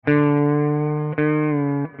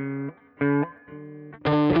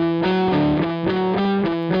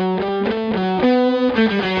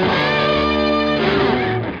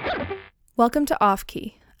Welcome to Off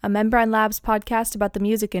Key, a Membrane Labs podcast about the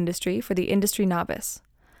music industry for the industry novice.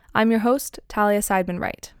 I'm your host, Talia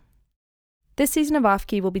Seidman-Wright. This season of Off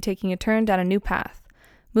Key will be taking a turn down a new path,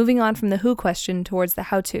 moving on from the who question towards the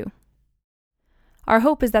how-to. Our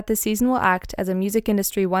hope is that this season will act as a Music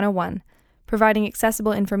Industry 101, providing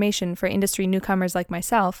accessible information for industry newcomers like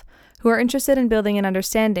myself who are interested in building an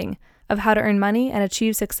understanding of how to earn money and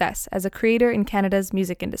achieve success as a creator in Canada's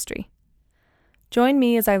music industry. Join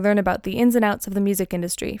me as I learn about the ins and outs of the music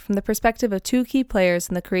industry from the perspective of two key players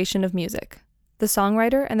in the creation of music, the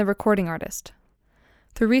songwriter and the recording artist.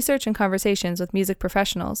 Through research and conversations with music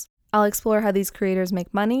professionals, I'll explore how these creators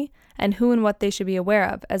make money and who and what they should be aware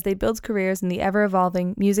of as they build careers in the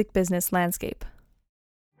ever-evolving music business landscape.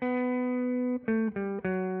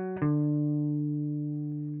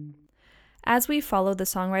 As we've followed the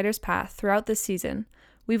songwriter's path throughout this season,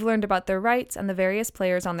 we've learned about their rights and the various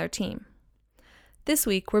players on their team. This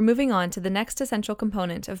week, we're moving on to the next essential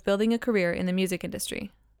component of building a career in the music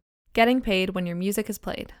industry: getting paid when your music is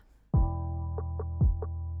played.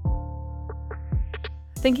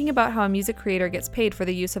 Thinking about how a music creator gets paid for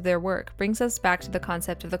the use of their work brings us back to the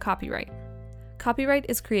concept of the copyright. Copyright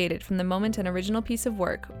is created from the moment an original piece of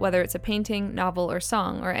work, whether it's a painting, novel, or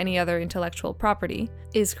song, or any other intellectual property,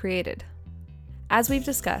 is created. As we've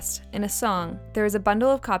discussed, in a song, there is a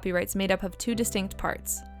bundle of copyrights made up of two distinct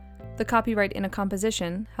parts: the copyright in a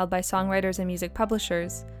composition, held by songwriters and music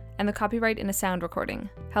publishers, and the copyright in a sound recording,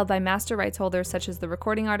 held by master rights holders such as the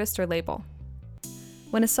recording artist or label.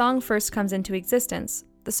 When a song first comes into existence,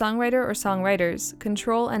 the songwriter or songwriters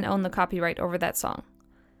control and own the copyright over that song.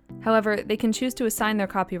 However, they can choose to assign their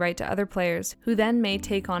copyright to other players who then may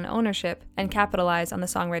take on ownership and capitalize on the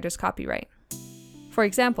songwriter's copyright. For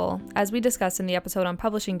example, as we discussed in the episode on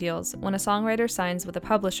publishing deals, when a songwriter signs with a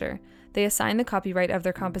publisher, they assign the copyright of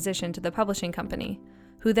their composition to the publishing company,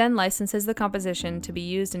 who then licenses the composition to be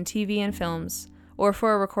used in TV and films, or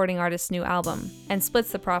for a recording artist's new album, and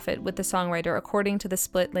splits the profit with the songwriter according to the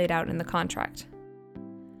split laid out in the contract.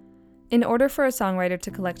 In order for a songwriter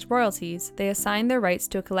to collect royalties, they assign their rights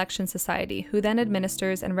to a collection society, who then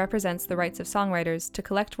administers and represents the rights of songwriters to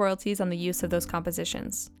collect royalties on the use of those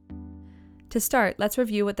compositions. To start, let's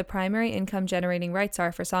review what the primary income-generating rights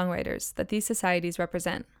are for songwriters that these societies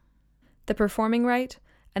represent: the performing right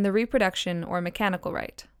and the reproduction or mechanical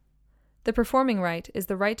right. The performing right is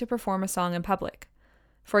the right to perform a song in public,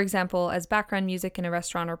 for example, as background music in a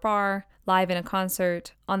restaurant or bar, live in a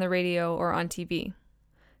concert, on the radio, or on TV.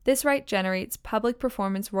 This right generates public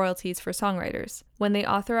performance royalties for songwriters when they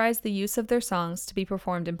authorize the use of their songs to be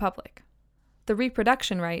performed in public. The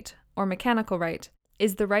reproduction right, or mechanical right,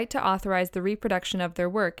 is the right to authorize the reproduction of their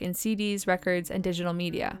work in CDs, records, and digital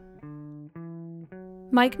media.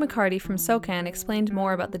 Mike McCarty from SOCAN explained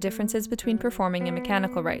more about the differences between performing and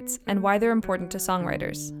mechanical rights and why they're important to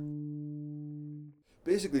songwriters.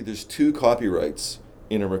 Basically, there's two copyrights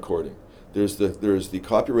in a recording. There's the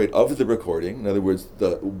copyright of the recording, in other words,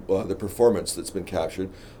 the performance that's been captured.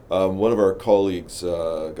 One of our colleagues,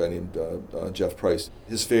 a guy named Jeff Price,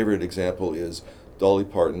 his favorite example is Dolly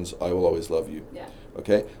Parton's "I Will Always Love You." Yeah.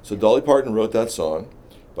 Okay, so Dolly Parton wrote that song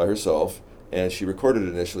by herself, and she recorded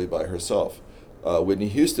it initially by herself. Whitney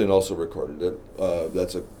Houston also recorded it.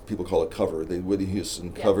 That's people call it cover. Whitney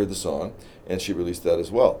Houston covered the song, and she released that as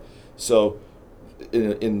well. So,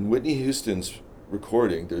 in Whitney Houston's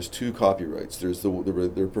recording, there's two copyrights. There's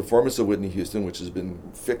the performance of Whitney Houston, which has been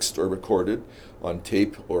fixed or recorded on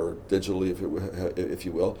tape or digitally, if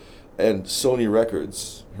you will, and Sony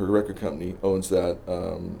Records, her record company, owns that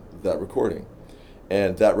recording,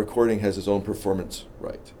 and that recording has its own performance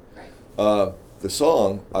right. The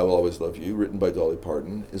song "I Will Always Love You," written by Dolly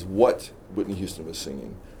Parton, is what Whitney Houston was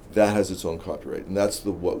singing. That has its own copyright, and that's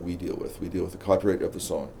what we deal with. We deal with the copyright of the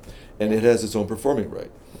song, and it has its own performing right.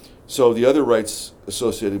 So the other rights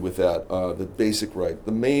associated with that,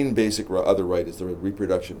 the main basic other right is the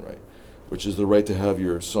reproduction right, which is the right to have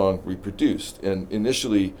your song reproduced. And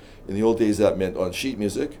initially, in the old days, that meant on sheet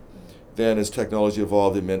music. Then as technology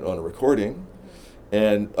evolved, it meant on a recording.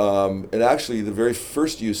 And actually, the very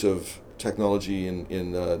first use of technology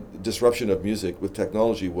in disruption of music with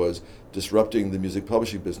technology was disrupting the music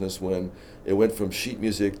publishing business when it went from sheet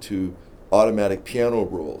music to automatic piano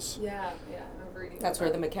rolls. Yeah. That's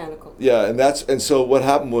where the mechanical. Yeah, and so what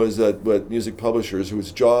happened was that music publishers,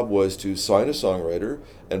 whose job was to sign a songwriter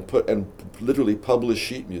and literally publish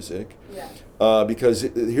sheet music. Yeah. Because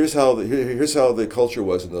here's how the culture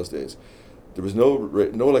was in those days. There was no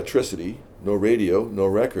electricity, no radio, no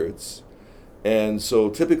records, and so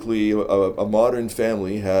typically a modern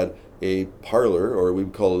family had a parlor, or we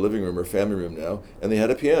would call a living room or family room now, and they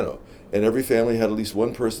had a piano. and every family had at least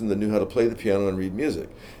one person that knew how to play the piano and read music.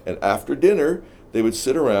 And after dinner, they would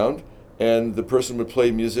sit around, and the person would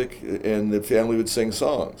play music, and the family would sing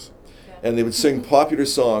songs. And they would sing popular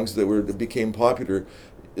songs that became popular.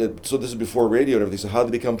 So this is before radio and everything. So how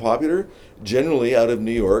did they become popular? Generally out of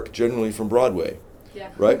New York, generally from Broadway.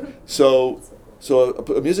 Yeah. Right? So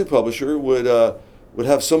a music publisher would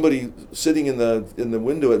have somebody sitting in the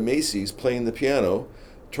window at Macy's playing the piano,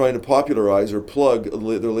 trying to popularize or plug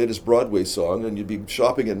their latest Broadway song, and you'd be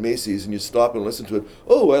shopping at Macy's and you'd stop and listen to it.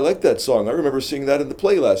 Oh, I like that song. I remember seeing that in the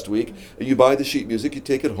play last week. And you buy the sheet music, you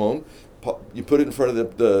take it home, you put it in front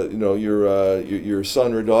of your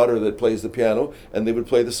son or daughter that plays the piano, and they would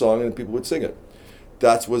play the song and people would sing it.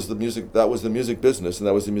 That was the music business, and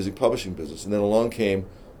that was the music publishing business. And then along came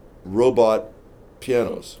robot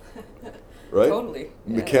pianos. Right? Totally.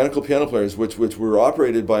 Mechanical piano players, which were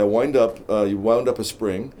operated by a you wound up a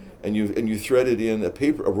spring, and you threaded in a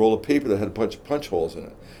roll of paper that had punch holes in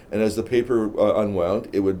it. And as the paper unwound,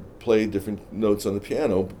 it would play different notes on the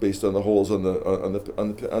piano based on the holes on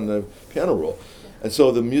the piano roll. And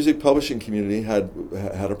so the music publishing community had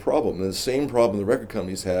a problem, and the same problem the record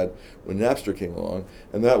companies had when Napster came along,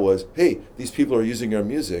 and that was, hey, these people are using our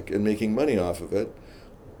music and making money off of it.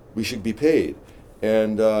 We should be paid.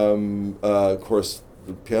 And of course,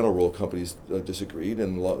 the piano roll companies disagreed,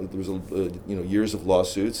 and there was years of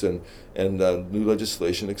lawsuits and new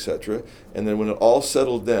legislation, etc. And then when it all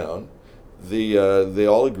settled down, they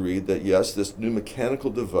all agreed that yes, this new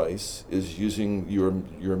mechanical device is using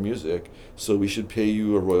your music, so we should pay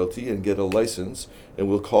you a royalty and get a license, and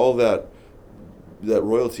we'll call that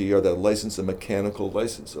royalty or that license a mechanical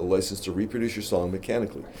license, a license to reproduce your song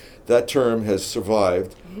mechanically. That term has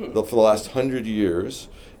survived for the last 100 years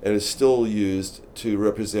and is still used to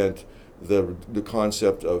represent the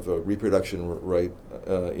concept of a reproduction right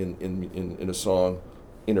in a song,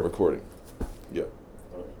 in a recording. Yeah.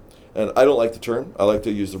 And I don't like the term. I like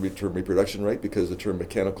to use the term reproduction right because the term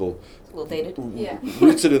mechanical a little dated.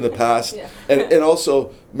 Roots it in the past, and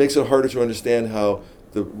also makes it harder to understand how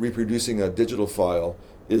the reproducing a digital file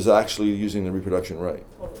is actually using the reproduction right.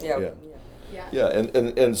 Yeah,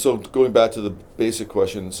 and so going back to the basic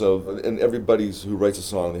question, and everybody who writes a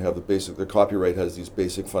song, they have their copyright has these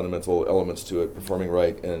basic fundamental elements to it, performing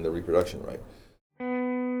right and the reproduction right.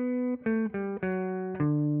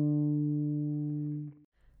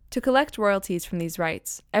 To collect royalties from these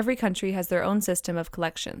rights, every country has their own system of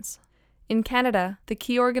collections. In Canada, the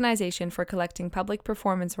key organization for collecting public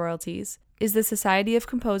performance royalties is the Society of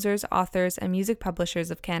Composers, Authors, and Music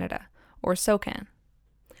Publishers of Canada, or SOCAN.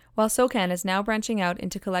 While SOCAN is now branching out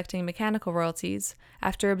into collecting mechanical royalties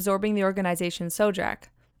after absorbing the organization SODRAC,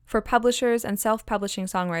 for publishers and self-publishing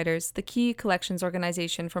songwriters, the key collections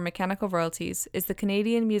organization for mechanical royalties is the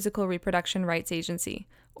Canadian Musical Reproduction Rights Agency,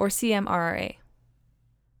 or CMRRA.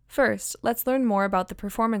 First, let's learn more about the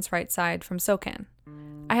performance rights side from SOCAN.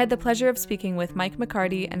 I had the pleasure of speaking with Mike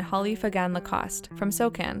McCarty and Holly Fagan-Lacoste from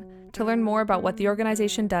SOCAN to learn more about what the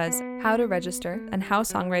organization does, how to register, and how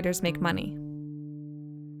songwriters make money.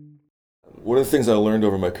 One of the things I learned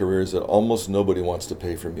over my career is that almost nobody wants to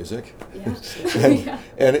pay for music. Yeah.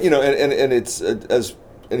 and it's, as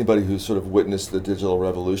anybody who sort of witnessed the digital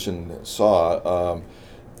revolution saw,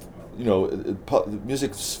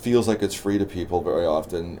 music feels like it's free to people very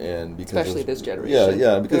often, and because especially this generation.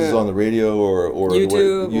 Because it's on the radio or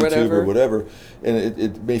YouTube or whatever, and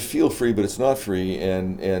it may feel free, but it's not free,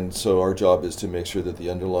 and so our job is to make sure that the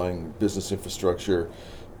underlying business infrastructure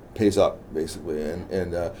pays up, basically,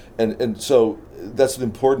 and so that's the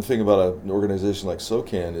important thing about an organization like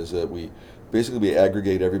SOCAN is that we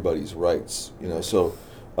aggregate everybody's rights. So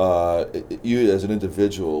you as an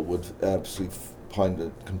individual would absolutely find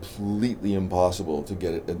it completely impossible to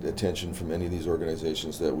get attention from any of these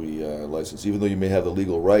organizations that we license. Even though you may have the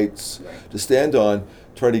legal rights to stand on,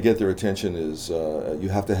 trying to get their attention is you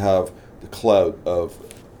have to have the clout of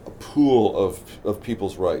a pool of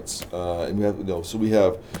people's rights, and we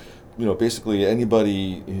have basically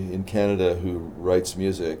anybody in Canada who writes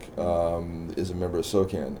music is a member of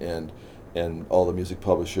SOCAN, and all the music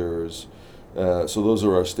publishers. So those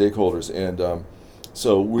are our stakeholders, and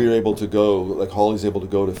so we're able to go, like Holly's able to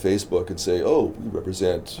go to Facebook and say, oh, we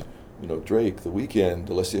represent, Drake, The Weeknd,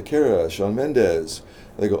 Alessia Cara, Shawn Mendes.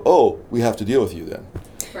 And they go, oh, we have to deal with you then.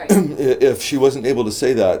 Right. If she wasn't able to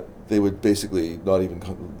say that, they would basically not even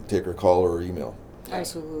take her call or email.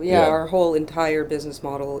 Absolutely. Yeah, our whole entire business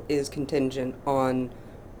model is contingent on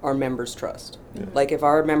our members' trust. Yeah. Like if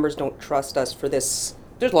our members don't trust us for this,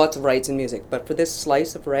 there's lots of rights in music, but for this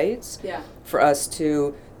slice of rights, for us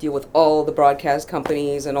to deal with all the broadcast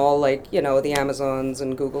companies and all the Amazons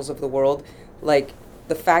and Googles of the world,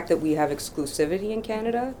 the fact that we have exclusivity in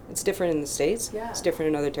Canada, it's different in the States, it's different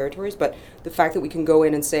in other territories, but the fact that we can go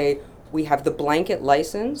in and say, we have the blanket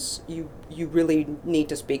license, you really need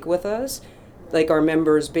to speak with us. Like, our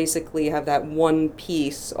members basically have that one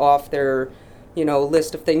piece off their,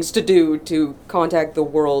 list of things to do to contact the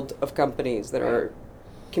world of companies that are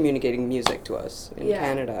communicating music to us in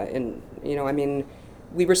Canada. And,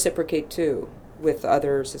 we reciprocate too with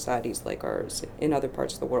other societies like ours in other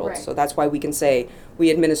parts of the world. Right. So that's why we can say we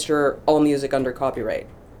administer all music under copyright.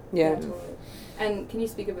 Yeah. Totally. And can you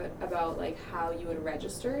speak a bit about like how you would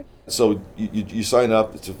register? So you sign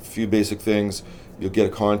up. It's a few basic things. You'll get a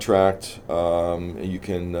contract, and you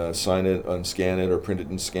can sign it, unscan it, or print it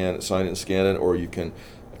and scan it, sign it and scan it, or you can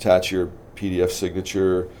attach your PDF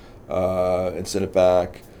signature and send it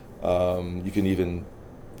back. You can even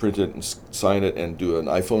print it and sign it and do an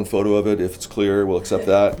iPhone photo of it if it's clear. We'll accept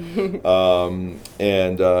that.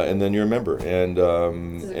 And then you're a member. And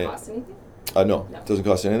does it cost anything? No, it doesn't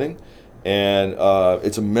cost anything. And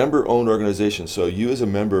it's a member-owned organization. So you as a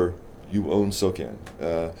member, you own SOCAN.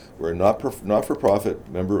 We're a not-for-profit,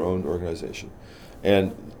 member-owned organization.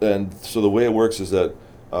 And so the way it works is that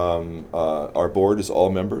our board is all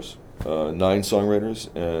members. 9 songwriters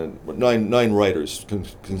and nine writers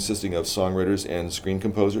consisting of songwriters and screen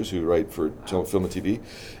composers who write for film and TV,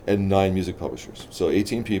 and 9 music publishers. So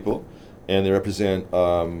 18 people, and they represent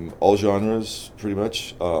all genres, pretty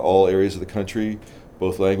much, all areas of the country,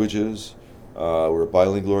 both languages. We're a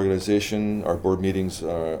bilingual organization. Our board meetings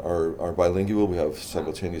are bilingual. We have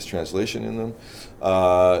simultaneous translation in them.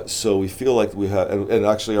 So we feel like we have, and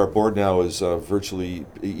actually our board now is virtually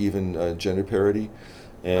even gender parity.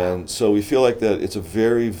 And so we feel like that it's a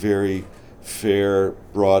very, very fair,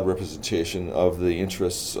 broad representation of the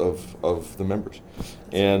interests of the members.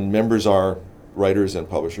 And members are writers and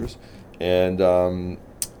publishers. And the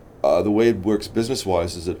way it works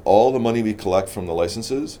business-wise is that all the money we collect from the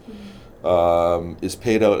licenses is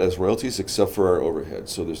paid out as royalties except for our overhead.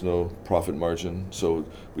 So there's no profit margin. So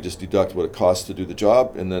we just deduct what it costs to do the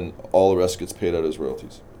job, and then all the rest gets paid out as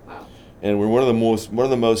royalties. And we're one of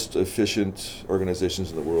the most efficient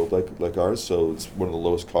organizations in the world, like ours. So it's one of the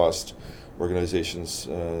lowest cost organizations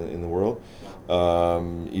in the world.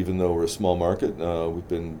 Even though we're a small market, we've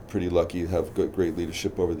been pretty lucky to have great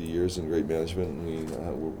leadership over the years and great management, and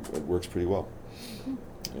it works pretty well.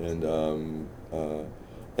 And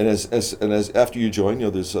as after you join,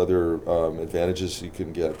 there's other advantages. You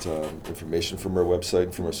can get information from our website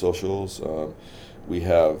and from our socials. We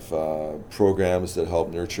have programs that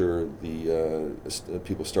help nurture the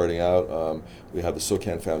people starting out. We have the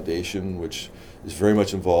SOCAN Foundation, which is very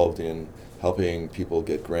much involved in helping people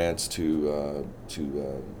get grants to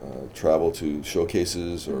travel to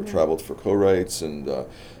showcases or travel for co-writes and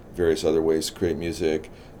various other ways to create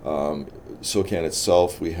music. SOCAN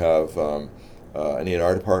itself, we have an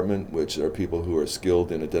A&R department, which are people who are skilled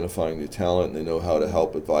in identifying new talent, and they know how to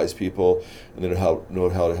help advise people, and they know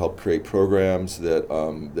how to help create programs that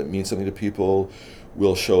mean something to people.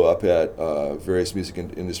 We'll show up at various music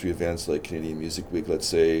industry events like Canadian Music Week, let's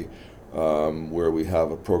say, where we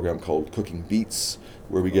have a program called Cooking Beats,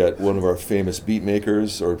 where we get one of our famous beat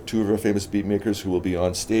makers or 2 of our famous beat makers who will be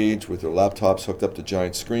on stage with their laptops hooked up to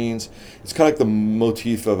giant screens. It's kind of like the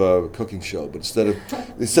motif of a cooking show, but instead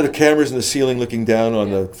of cameras in the ceiling looking down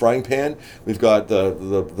on the frying pan, we've got the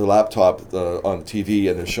laptop on the TV,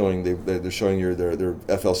 and they're showing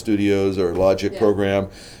their FL Studios or Logic program,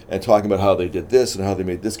 and talking about how they did this and how they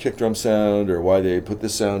made this kick drum sound, or why they put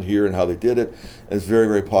this sound here and how they did it. And it's very,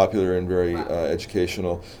 very popular and very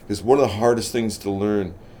educational. Because one of the hardest things to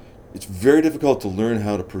learn, it's very difficult to learn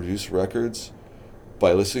how to produce records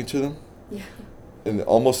by listening to them. Yeah. And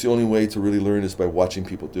almost the only way to really learn is by watching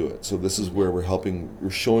people do it. So this is where we're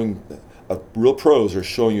showing, real pros are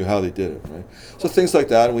showing you how they did it, right? So things like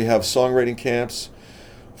that. And we have songwriting camps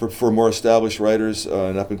for more established writers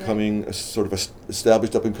and up-and-coming, sort of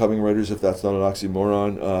established up-and-coming writers, if that's not an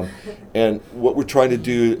oxymoron. And what we're trying to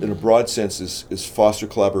do in a broad sense is foster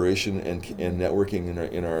collaboration and networking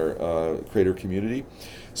in our creator community.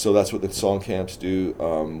 So that's what the song camps do.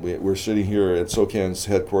 We're sitting here at SOCAN's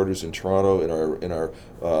headquarters in Toronto in our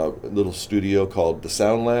little studio called the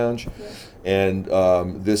Sound Lounge. Yeah. And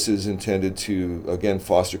this is intended to, again,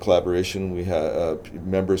 foster collaboration. We have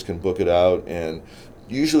members can book it out, and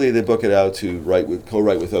usually they book it out to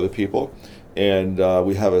co-write with other people. And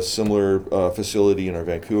we have a similar facility in our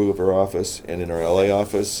Vancouver office and in our LA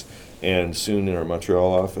office, and soon in our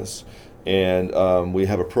Montreal office. And we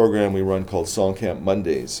have a program we run called Song Camp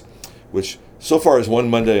Mondays, which so far is one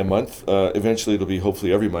Monday a month. Eventually it'll be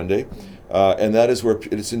hopefully every Monday. And that is where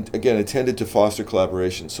it's, again, intended to foster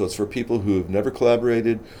collaboration. So it's for people who have never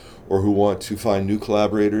collaborated or who want to find new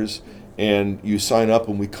collaborators. And you sign up,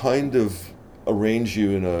 and we kind of arrange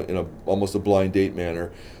you in a almost a blind date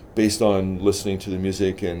manner, based on listening to the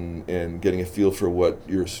music and getting a feel for what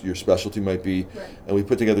your specialty might be. Right. And we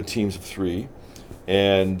put together teams of 3,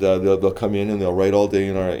 and they'll come in and they'll write all day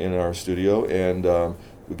in our studio, and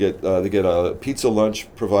they get a pizza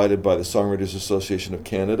lunch provided by the Songwriters Association of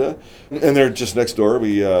Canada, and they're just next door.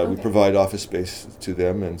 We provide office space to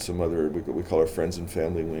them and some other, we call our friends and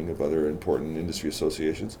family wing of other important industry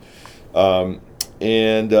associations.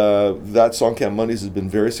 And that Songcamp Mondays has been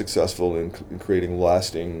very successful in creating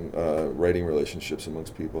lasting writing relationships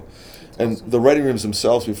amongst people. And awesome. The writing rooms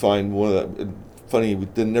themselves, we find funny,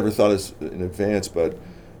 we never thought this in advance, but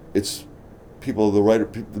it's people,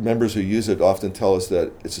 the members who use it often tell us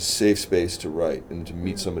that it's a safe space to write and to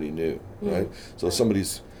meet somebody new, right? So if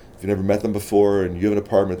you've never met them before and you have an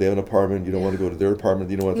apartment, they have an apartment, you don't want to go to their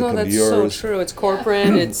apartment, you don't want to come to yours. No, that's so true. It's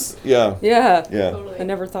corporate, it's... Yeah. Totally. I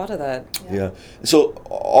never thought of that. Yeah. So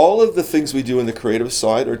all of the things we do in the creative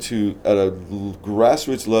side are to, at a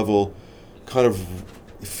grassroots level, kind of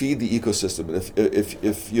feed the ecosystem.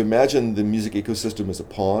 If you imagine the music ecosystem as a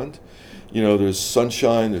pond, there's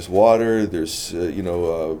sunshine, there's water, there's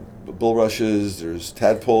bulrushes, there's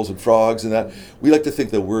tadpoles and frogs and that. We like to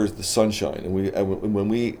think that we're the sunshine, and when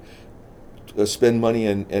we spend money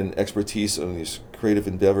and expertise on these creative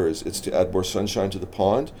endeavors, it's to add more sunshine to the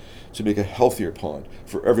pond, to make a healthier pond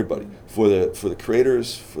for everybody, for the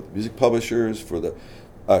creators, for the music publishers, for the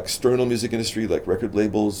external music industry like record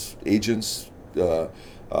labels, agents,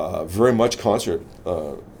 very much concert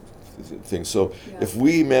things. So if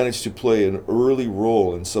we manage to play an early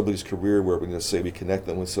role in somebody's career, where we're going to say we connect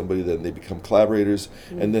them with somebody, then they become collaborators,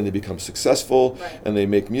 and then they become successful, and they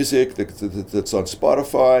make music that's on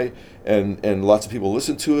Spotify, and lots of people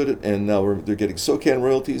listen to it, and now they're getting SOCAN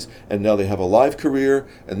royalties, and now they have a live career,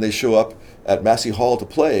 and they show up at Massey Hall to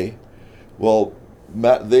play. Well,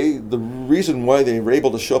 the reason why they were able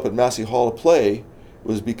to show up at Massey Hall to play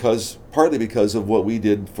was partly because of what we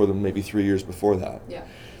did for them maybe 3 years before that. Yeah.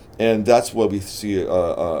 And that's what we see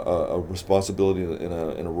a responsibility in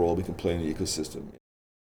a role we can play in the ecosystem.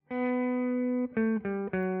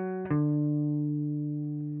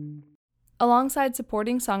 Alongside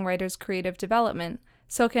supporting songwriters' creative development,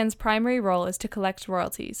 SOCAN's primary role is to collect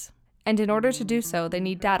royalties. And in order to do so, they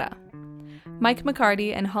need data. Mike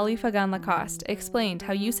McCarty and Holly Fagan-Lacoste explained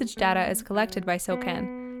how usage data is collected by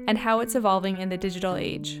SOCAN and how it's evolving in the digital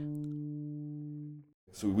age.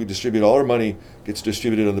 So we distribute, all our money gets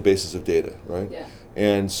distributed on the basis of data, right? Yeah.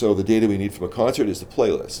 And so the data we need from a concert is the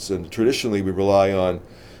playlists. And traditionally we rely on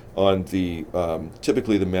the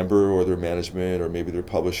typically the member or their management or maybe their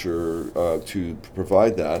publisher to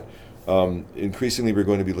provide that. Increasingly we're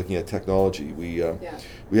going to be looking at technology. We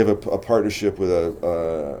have a partnership with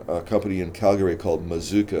a company in Calgary called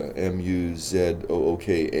Muzooka,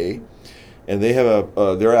 Muzooka. And they have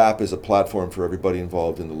their app is a platform for everybody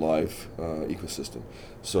involved in the live ecosystem.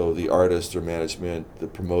 So the artist or management, the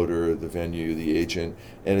promoter, the venue, the agent,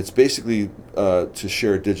 and it's basically to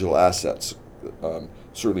share digital assets.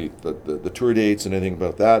 Certainly the tour dates and anything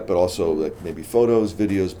about that, but also like maybe photos,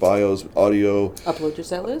 videos, bios, audio. Upload your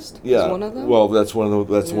set list? Yeah. Is one of them? Well, that's one of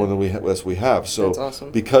the we have. So that's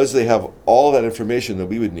awesome. Because they have all that information that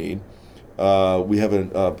we would need. We have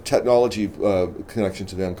a technology connection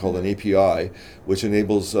to them called an API, which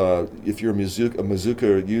enables, if you're a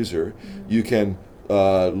Muzooka user, you can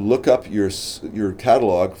look up your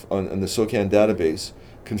catalog on the SOCAN database,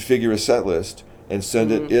 configure a set list, and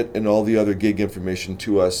send it and all the other gig information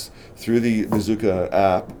to us through the Muzooka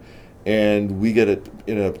app, and we get it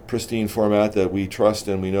in a pristine format that we trust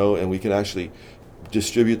and we know, and we can actually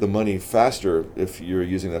distribute the money faster if you're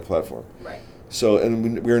using that platform. Right. So,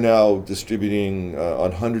 and we're now distributing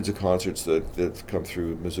on hundreds of concerts that come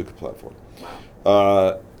through Muzooka platform.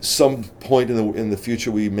 Wow. Some point in the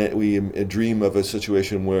future, we dream of a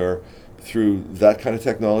situation where, through that kind of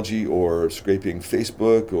technology, or scraping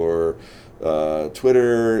Facebook or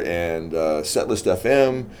Twitter and Setlist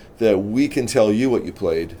FM, that we can tell you what you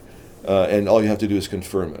played, and all you have to do is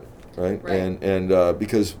confirm it, right? And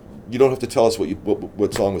because you don't have to tell us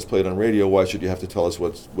what song was played on radio. Why should you have to tell us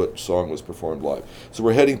what song was performed live? So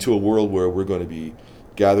we're heading to a world where we're going to be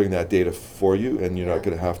gathering that data for you, and you're not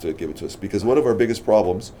going to have to give it to us. Because one of our biggest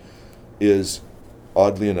problems is,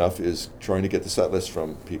 oddly enough, is trying to get the set list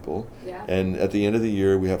from people. Yeah. And at the end of the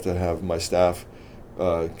year, we have to have my staff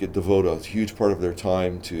devote a huge part of their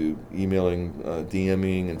time to emailing,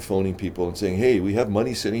 DMing, and phoning people and saying, "Hey, we have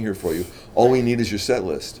money sitting here for you. All we need is your set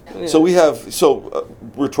list." Yeah. So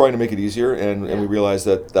we're trying to make it easier, and we realize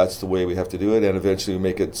that that's the way we have to do it, and eventually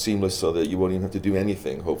make it seamless so that you won't even have to do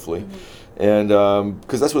anything, hopefully. And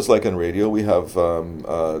because that's what it's like on radio, we have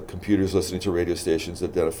computers listening to radio stations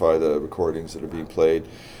that identify the recordings that are being played.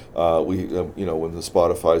 When the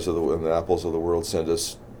Spotifys and the Apples of the world send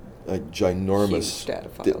us ginormous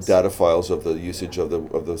data files of the usage of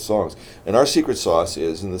the songs, and our secret sauce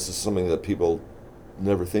is, and this is something that people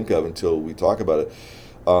never think of until we talk about it.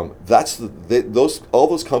 All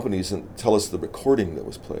those companies tell us the recording that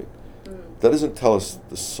was played. That doesn't tell us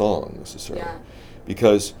the song necessarily,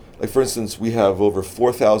 because, like, for instance, we have over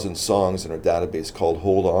 4,000 songs in our database called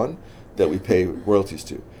Hold On that we pay royalties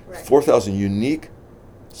to. 4,000 unique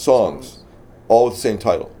songs, all with the same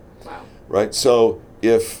title. Wow. Right? So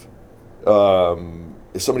if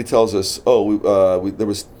somebody tells us, there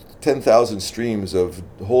was 10,000 streams of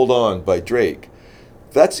Hold On by Drake,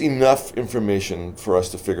 that's enough information for us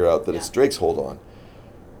to figure out that it's Drake's Hold On.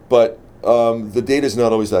 But the data is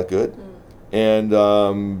not always that good. And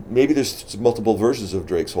maybe there's multiple versions of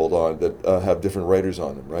Drake's Hold On that have different writers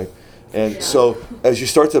on them, right? And so as you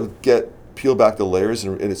start to peel back the layers,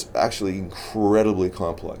 and it's actually incredibly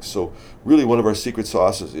complex. So really one of our secret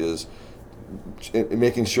sauces is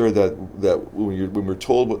making sure that when we're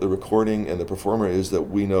told what the recording and the performer is, that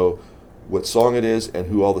we know what song it is and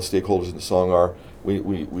who all the stakeholders in the song are.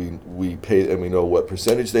 We pay, and we know what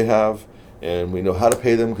percentage they have, and we know how to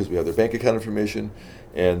pay them because we have their bank account information.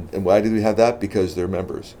 And why do we have that? Because they're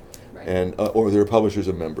members. And or their publisher's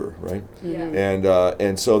a member, right?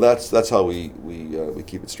 And so that's how we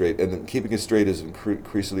keep it straight. And then keeping it straight is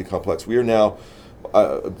increasingly complex. We are now,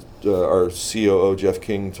 our COO Jeff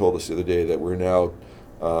King told us the other day that we're now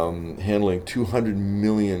handling 200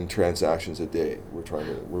 million transactions a day.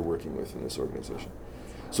 We're working with in this organization.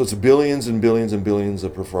 So it's billions and billions and billions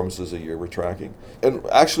of performances a year we're tracking. And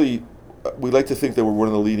actually, we like to think that we're one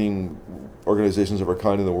of the leading organizations of our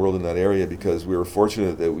kind in the world in that area, because we were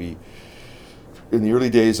fortunate that in the early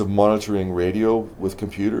days of monitoring radio with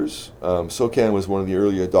computers, SOCAN was one of the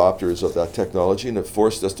early adopters of that technology, and it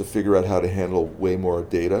forced us to figure out how to handle way more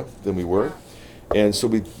data than we were. And so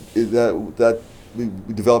we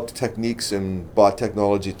developed techniques and bought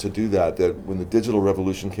technology to do that when the digital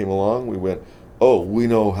revolution came along, we went, oh, we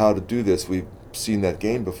know how to do this. We've seen that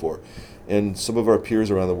game before. And some of our peers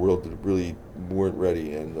around the world really weren't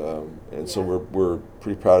ready, and so we're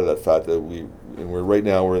pretty proud of that fact that we're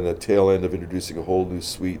in the tail end of introducing a whole new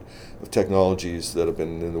suite of technologies that have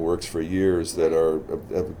been in the works for years that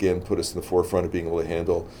have again put us in the forefront of being able to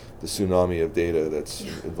handle the tsunami of data that's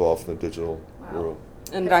involved in the digital world.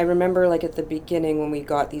 And I remember, like, at the beginning when we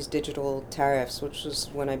got these digital tariffs, which was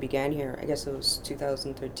when I began here, I guess it was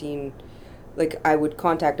 2013. Like, I would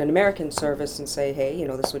contact an American service and say, hey,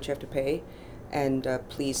 this is what you have to pay, and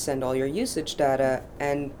please send all your usage data.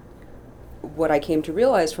 And what I came to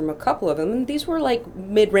realize from a couple of them, and these were like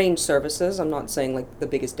mid-range services, I'm not saying like the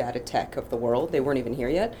biggest data tech of the world, they weren't even here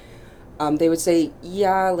yet, they would say,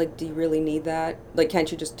 do you really need that? Like,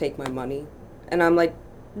 can't you just take my money? And I'm like,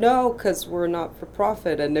 no, because we're not for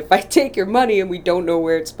profit, and if I take your money and we don't know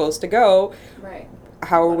where it's supposed to go,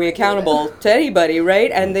 how are we accountable to anybody,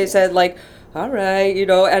 right? And they said, like, all right,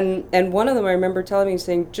 and one of them I remember telling me,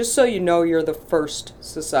 saying, just so you know, you're the first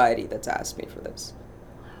society that's asked me for this.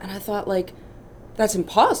 And I thought, like, that's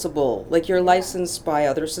impossible. Like, you're licensed by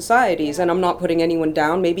other societies, and I'm not putting anyone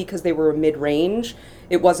down, maybe because they were mid-range,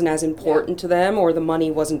 it wasn't as important to them, or the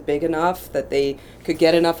money wasn't big enough that they could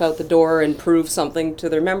get enough out the door and prove something to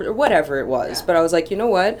their members, or whatever it was. But I was like, you know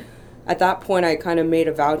what? At that point, I kind of made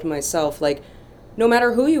a vow to myself, like, no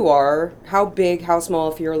matter who you are, how big, how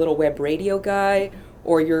small, if you're a little web radio guy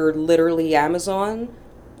or you're literally Amazon,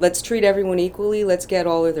 let's treat everyone equally. Let's get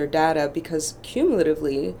all of their data, because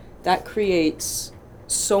cumulatively that creates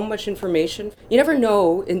so much information. You never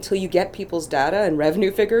know until you get people's data and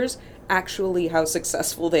revenue figures actually how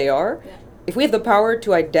successful they are. If we have the power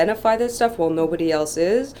to identify this stuff while nobody else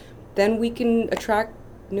is, then we can attract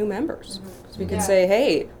new members. So we can say,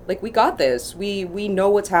 hey, like, we got this. We know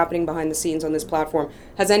what's happening behind the scenes on this platform.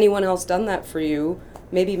 Has anyone else done that for you?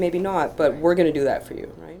 Maybe, maybe not, but we're going to do that for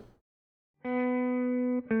you, right?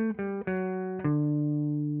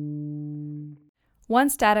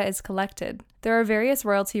 Once data is collected, there are various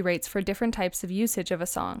royalty rates for different types of usage of a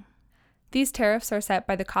song. These tariffs are set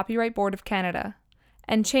by the Copyright Board of Canada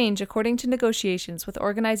and change according to negotiations with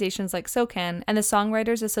organizations like SOCAN and the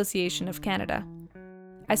Songwriters Association of Canada.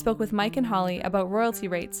 I spoke with Mike and Holly about royalty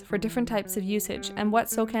rates for different types of usage and what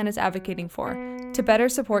SOCAN is advocating for to better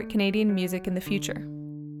support Canadian music in the future.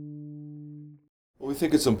 Well, we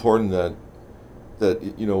think it's important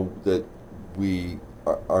that we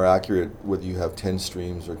are accurate whether you have 10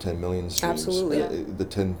 streams or 10 million streams. Absolutely.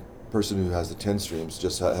 The person who has the 10 streams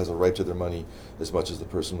just has a right to their money as much as the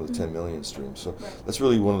person with 10 million streams. So that's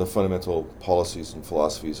really one of the fundamental policies and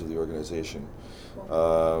philosophies of the organization,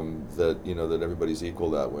 that everybody's equal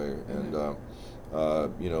that way. And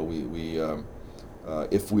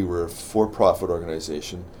if we were a for-profit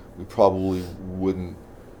organization, we probably wouldn't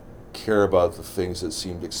care about the things that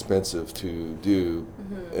seemed expensive to do,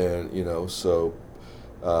 and so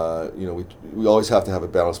we always have to have a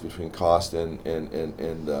balance between cost and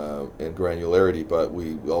granularity, but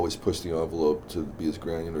we always push the envelope to be as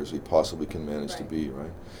granular as we possibly can manage to be,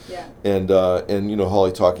 right? Yeah. And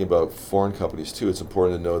Holly, talking about foreign companies too, it's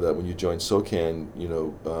important to know that when you join SOCAN,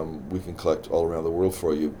 we can collect all around the world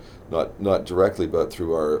for you, not directly, but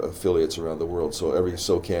through our affiliates around the world. So every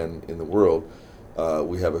SOCAN in the world,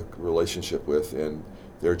 we have a relationship with, and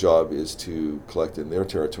their job is to collect in their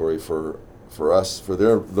territory for us, for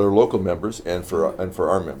their local members, and for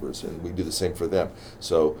our members, and we do the same for them.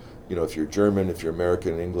 So if you're German, if you're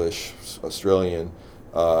American, English, Australian,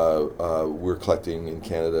 we're collecting in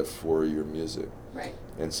Canada for your music, right,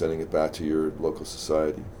 and sending it back to your local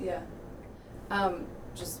society. Yeah.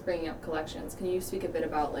 Just bringing up collections, can you speak a bit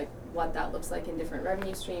about like what that looks like in different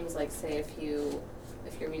revenue streams? Like, say if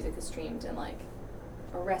your music is streamed in like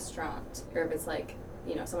a restaurant, or if it's like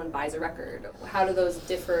someone buys a record, how do those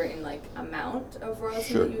differ in like amount of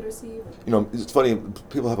royalty that you would receive? It's funny,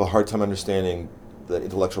 people have a hard time understanding the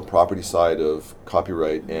intellectual property side of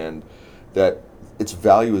copyright, and that its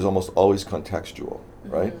value is almost always contextual,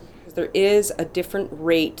 right? There is a different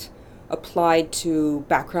rate applied to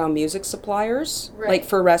background music suppliers, like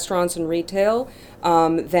for restaurants and retail,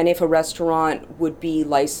 than if a restaurant would be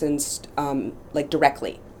licensed like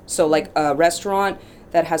directly. So like a restaurant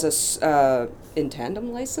that has a in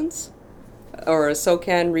tandem license or a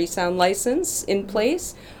SOCAN resound license in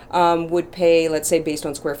place would pay, let's say, based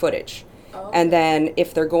on square footage. And then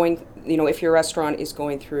if they're going, if your restaurant is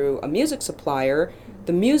going through a music supplier,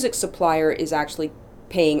 the music supplier is actually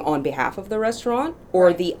paying on behalf of the restaurant,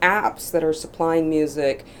 or the apps that are supplying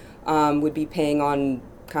music would be paying on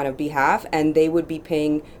kind of behalf, and they would be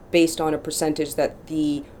paying based on a percentage that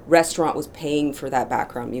the restaurant was paying for that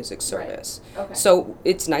background music service. Right. Okay. So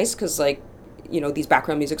it's nice because these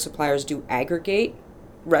background music suppliers do aggregate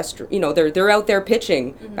they're out there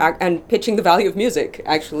pitching and pitching the value of music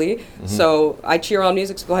actually. So I cheer on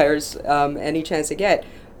music suppliers any chance they get,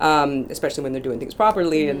 especially when they're doing things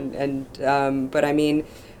properly. But I mean,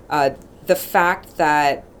 the fact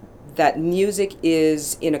that music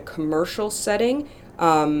is in a commercial setting,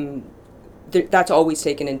 that's always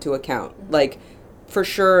taken into account. Like, for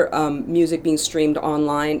sure, music being streamed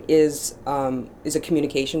online is a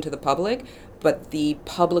communication to the public, but the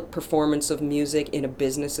public performance of music in a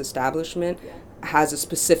business establishment has a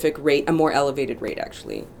specific rate, a more elevated rate,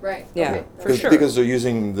 actually. Right. Yeah, okay. for sure. Because they're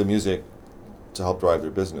using the music to help drive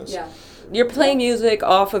their business. Yeah. You're playing music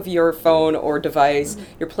off of your phone or device.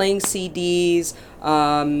 You're playing CDs.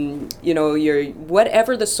 You're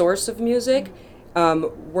whatever the source of music.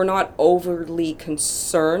 We're not overly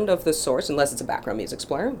concerned of the source unless it's a background music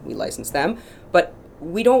supplier. We license them, but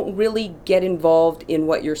we don't really get involved in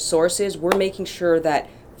what your source is. We're making sure that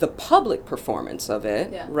the public performance of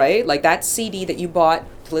it, right? Like that CD that you bought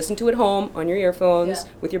to listen to at home on your earphones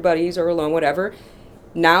with your buddies or alone, whatever.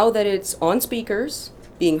 Now that it's on speakers,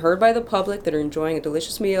 being heard by the public that are enjoying a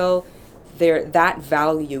delicious meal, that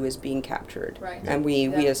value is being captured. Right. And we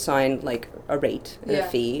assign like a rate and a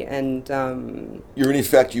fee, and you in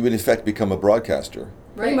effect become a broadcaster.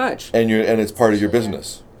 Pretty much. And it's part of your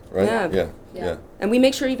business, right? Yeah. And we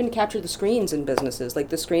make sure even to capture the screens in businesses, like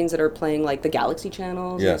the screens that are playing like the Galaxy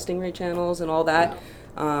channels and the Stingray channels and all that.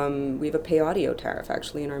 We have a pay audio tariff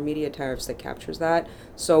actually in our media tariffs that captures that.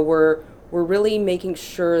 So we're really making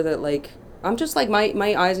sure that like, I'm just like,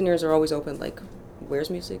 my eyes and ears are always open, like,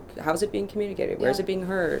 where's music? How's it being communicated? Where's it being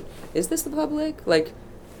heard? Is this the public? Like,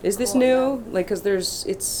 is this new? Like, because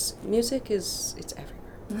music is everywhere.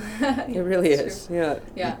 It really is. True.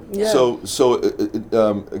 Yeah. So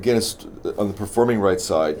again, it's on the performing rights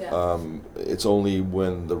side. It's only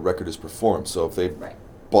when the record is performed. So if they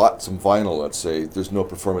bought some vinyl, let's say, there's no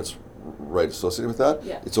performance right associated with that.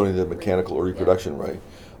 Yeah. It's only the mechanical or reproduction right.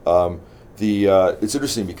 It's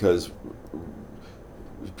interesting because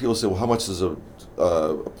people say, well, how much does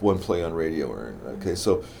one play on radio earn? Okay,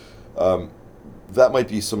 so that might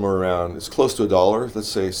be somewhere around, it's close to $1, let's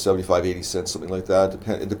say 75, 80 cents, something like that.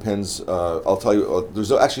 It depends. I'll tell you,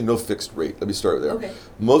 there's actually no fixed rate. Let me start there. Okay.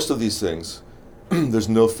 Most of these things there's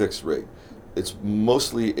no fixed rate. It's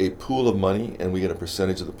mostly a pool of money, and we get a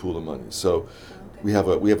percentage of the pool of money. So we have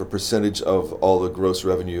a percentage of all the gross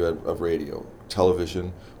revenue of radio,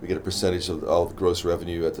 television. We get a percentage of all the gross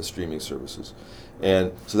revenue at the streaming services,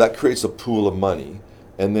 and so that creates a pool of money.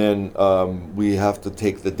 And then we have to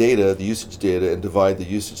take the data, the usage data, and divide the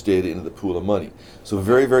usage data into the pool of money. So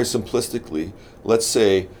very, very simplistically, let's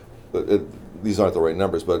say, these aren't the right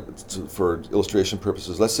numbers, but for illustration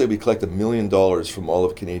purposes, let's say we collect $1 million from all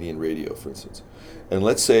of Canadian radio, for instance. And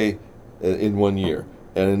let's say in 1 year,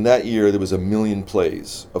 and in that year there was 1 million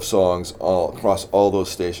plays of songs all across all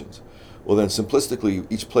those stations. Well, then simplistically,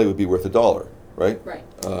 each play would be worth $1, right? Right.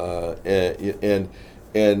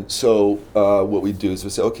 And so what we do is we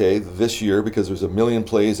say, okay, this year, because there's 1 million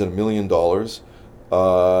plays and $1 million,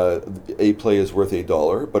 a play is worth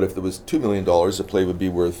 $8. But if there was $2 million, a play would be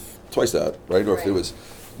worth twice that, right? Or if there was,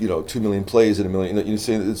 2 million plays and 1 million, you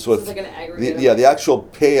say it's So it's like an aggregate. the actual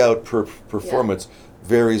payout per performance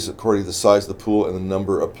varies according to the size of the pool and the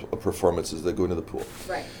number of performances that go into the pool.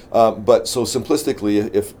 Right. But so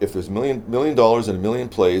simplistically, if there's $1 million and 1 million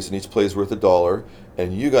plays, and each play is worth $1,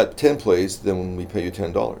 and you got 10 plays, then we pay you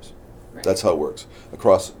 $10. Right. That's how it works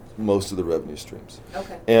across most of the revenue streams.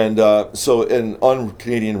 Okay. And and on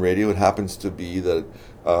Canadian radio, it happens to be that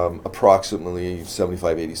approximately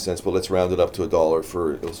 75-80 cents, but let's round it up to $1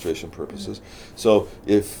 for illustration purposes. Mm-hmm. So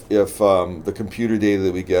if the computer data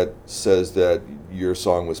that we get says that your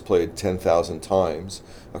song was played 10,000 times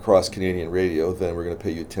across Canadian radio, then we're going to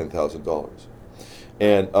pay you $10,000.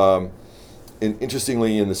 And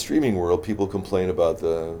interestingly, in the streaming world, people complain about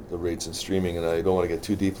the rates in streaming, and I don't want to get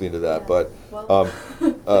too deeply into that, but but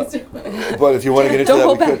if you want to get into that,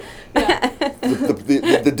 we could. Yeah.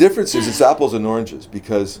 The difference is it's apples and oranges,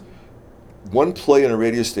 because one play in a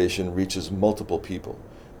radio station reaches multiple people.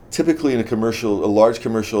 Typically, in a large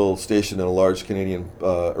commercial station in a large Canadian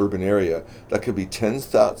urban area, that could be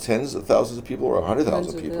tens of thousands of people or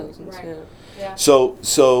 100,000 people. Right. Yeah. So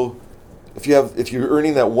if you're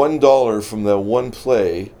earning that $1 from that one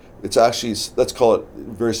play, it's actually, let's call it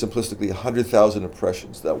very simplistically, 100,000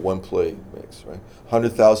 impressions that one play makes, right?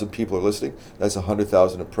 100,000 people are listening, that's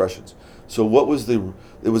 100,000 impressions. So it was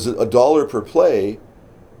 $1 per play,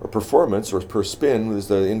 or performance, or per spin is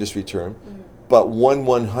the industry term, but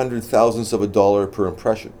 1/100,000th of a dollar per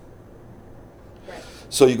impression. Right.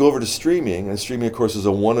 So you go over to streaming, and streaming, of course, is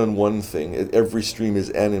a one-on-one thing. Every stream is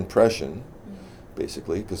an impression,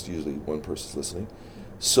 basically, because usually one person's listening.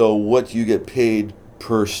 So what you get paid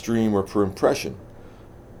per stream or per impression?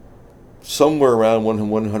 Somewhere around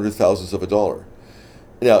 1/100,000th of a dollar.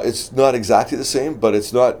 Now, it's not exactly the same, but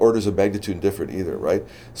it's not orders of magnitude different either, right?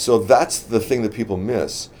 So that's the thing that people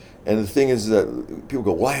miss. And the thing is that people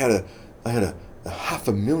go, well, I had a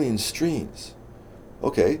 500,000 streams.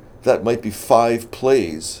 Okay, that might be 5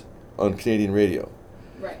 plays on Canadian radio.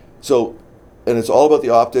 Right. So, and it's all about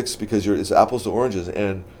the optics, because it's apples to oranges.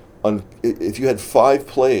 And if you had 5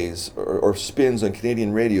 plays or spins on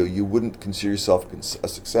Canadian radio, you wouldn't consider yourself a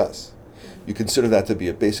success. You consider that to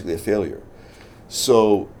be basically a failure.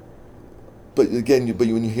 So, but again,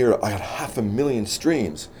 when you hear I had 500,000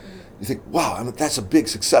 streams, you think, wow, that's a big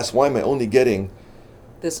success. Why am I only getting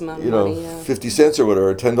this amount of money? 50 cents or whatever,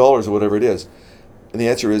 or $10 or whatever it is? And the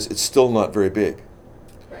answer is, it's still not very big.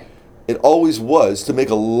 Right. It always was. To make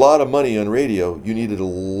a lot of money on radio, you needed a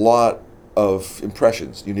lot of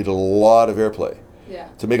impressions. You need a lot of airplay. Yeah.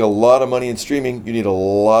 To make a lot of money in streaming, you need a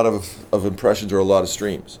lot of impressions or a lot of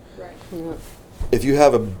streams. Right. Yeah. If you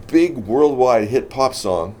have a big worldwide hit pop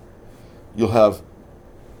song, you'll have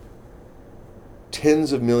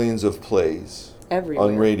tens of millions of plays everywhere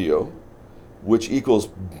on radio, which equals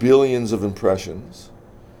billions of impressions,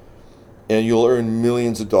 and you'll earn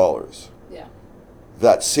millions of dollars. Yeah.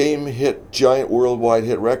 That same giant worldwide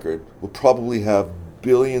hit record will probably have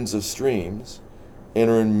billions of streams and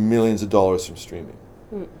earn millions of dollars from streaming.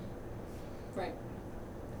 Right.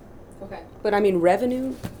 Okay. But I mean,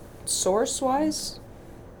 revenue source-wise,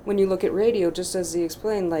 when you look at radio, just as he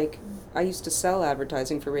explained, like, I used to sell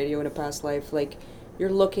advertising for radio in a past life, like,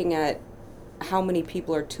 you're looking at how many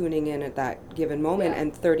people are tuning in at that given moment,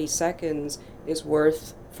 and 30 seconds is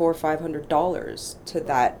worth $400 or $500 to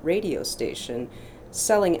that radio station.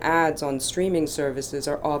 Selling ads on streaming services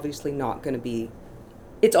are obviously not going to be,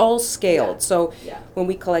 it's all scaled. So when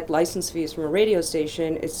we collect license fees from a radio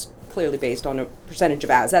station, it's clearly based on a percentage of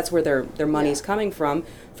ads. That's where their money's coming from.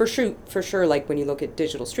 For sure, like when you look at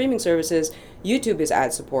digital streaming services, YouTube is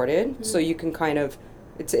ad supported, so you can kind of,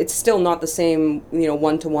 it's still not the same,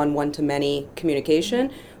 one-to-one, one-to-many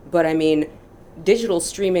communication, but I mean, digital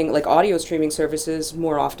streaming, like audio streaming services,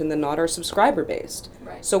 more often than not are subscriber based.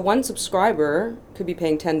 Right. So one subscriber could be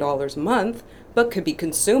paying $10 a month, but could be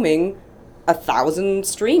consuming 1,000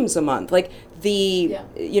 streams a month. Like the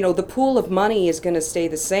the pool of money is going to stay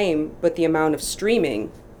the same, but the amount of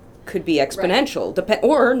streaming could be exponential,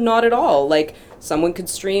 or not at all. Like someone could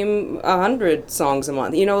stream 100 songs a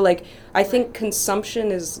month. Like I think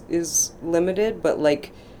consumption is limited, but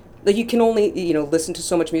like you can only listen to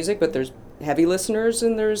so much music, but there's heavy listeners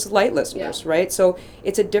and there's light listeners, right? So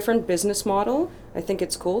it's a different business model. I think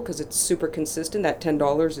it's cool because it's super consistent. That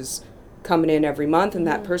 $10 is coming in every month, and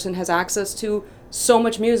that person has access to so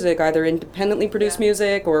much music, either independently produced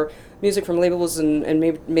music or music from labels and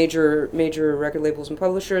major record labels and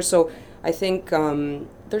publishers. So I think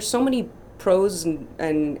there's so many pros,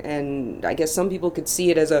 and I guess some people could see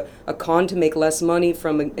it as a con to make less money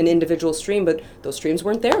from an individual stream, but those streams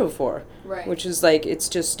weren't there before. Right. Which is like, it's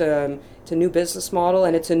just it's a new business model,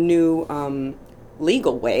 and it's a new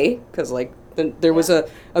legal way, because like there was a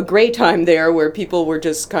gray time there where people were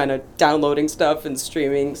just kind of downloading stuff and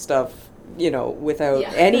streaming stuff, without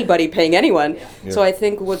anybody paying anyone. Yeah. So I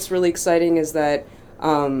think what's really exciting is that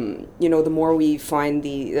the more we find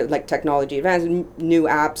the technology advances, new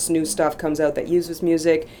apps, new stuff comes out that uses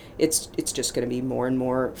music, it's just going to be more and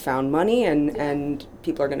more found money, and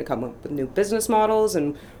people are going to come up with new business models,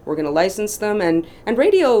 and we're going to license them, and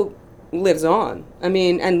radio lives on. I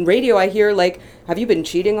mean, and radio, I hear like, have you been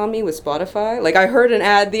cheating on me with Spotify? Like I heard an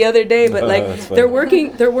ad the other day, but like they're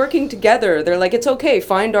working together. They're like, it's okay,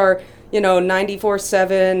 find our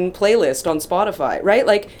 94/7 playlist on Spotify, right?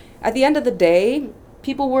 Like at the end of the day,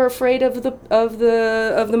 people were afraid of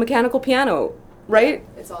the mechanical piano, right?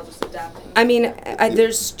 It's all just adapting. I mean,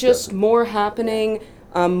 there's just more happening,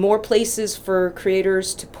 more places for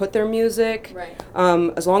creators to put their music. Right.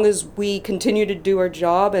 As long as we continue to do our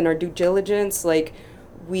job and our due diligence, like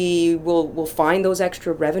we'll find those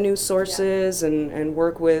extra revenue sources and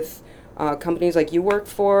work with companies like you work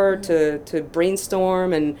for to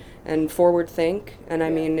brainstorm and forward think. And I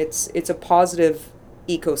mean, it's a positive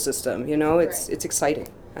ecosystem, it's exciting,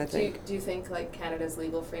 I think. Do you think like Canada's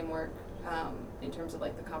legal framework in terms of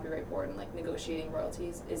like the Copyright Board and like negotiating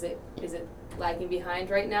royalties, is it lagging behind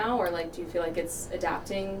right now, or like do you feel like it's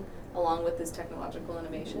adapting along with this technological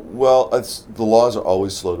innovation? Well, the laws are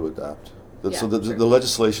always slow to adapt. So the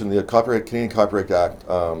legislation, the Canadian Copyright Act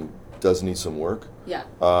does need some work. Yeah.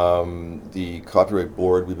 The Copyright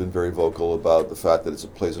Board, we've been very vocal about the fact that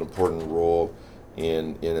it plays an important role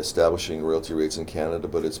in establishing royalty rates in Canada,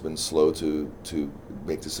 but it's been slow to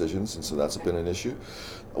make decisions, and so that's been an issue.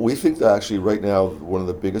 We think that actually right now one of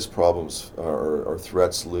the biggest problems or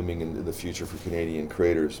threats looming in the future for Canadian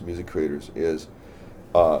creators, music creators, is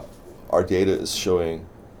our data is showing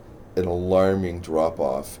an alarming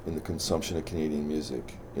drop-off in the consumption of Canadian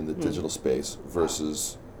music in the digital space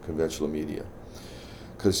versus conventional media.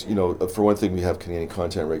 Because, for one thing, we have Canadian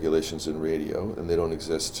content regulations in radio, and they don't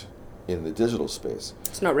exist in the digital space.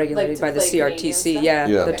 It's not regulated by the CRTC,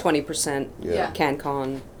 the 20%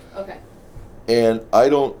 CanCon. Okay. And I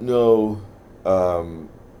don't know,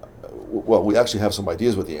 well, we actually have some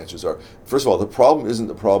ideas what the answers are. First of all, the problem isn't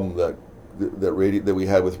the problem that we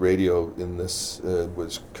had with radio in this,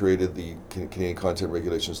 which created the Canadian content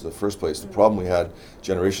regulations in the first place. The problem we had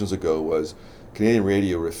generations ago was Canadian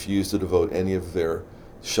radio refused to devote any of their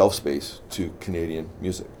shelf space to Canadian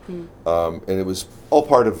music. And it was all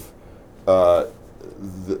part of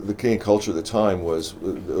the Canadian culture at the time was,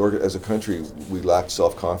 as a country, we lacked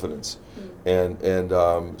self-confidence. And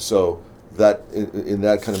so that in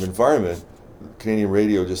that kind of environment, Canadian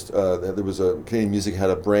radio Canadian music had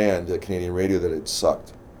a brand at Canadian radio that it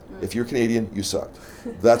sucked. If you're Canadian, you sucked.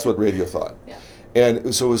 That's what radio thought. Yeah.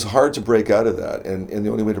 And so it was hard to break out of that, and the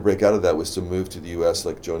only way to break out of that was to move to the U.S.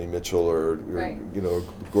 like Joni Mitchell or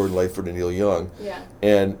Gordon Lightfoot and Neil Young,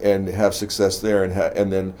 and have success there,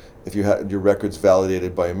 and then if you had your records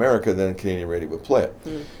validated by America, then Canadian radio would play it.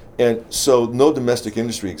 And so no domestic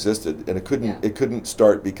industry existed, and it couldn't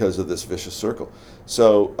start because of this vicious circle.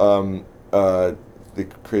 So they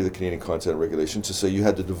created the Canadian content regulation to say you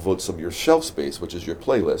had to devote some of your shelf space, which is your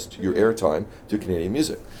playlist, your airtime, to Canadian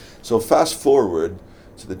music. So fast forward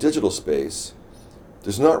to the digital space,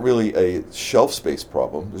 there's not really a shelf space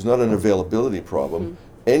problem. There's not an availability problem.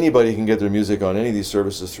 Anybody can get their music on any of these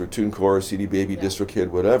services through TuneCore, CD Baby, DistroKid,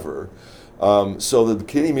 whatever. So that the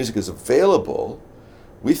Canadian music is available.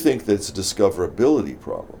 We think that it's a discoverability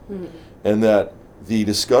problem, and that the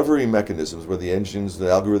discovery mechanisms, where the engines, the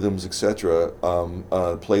algorithms, etc.,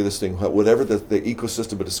 playlisting, whatever the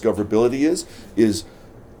ecosystem of discoverability is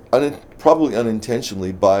probably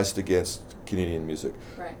unintentionally biased against Canadian music.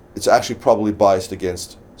 Right. it's actually probably biased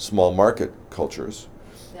against small market cultures.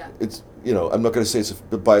 Yeah. It's, I'm not going to say it's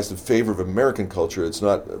biased in favor of American culture. It's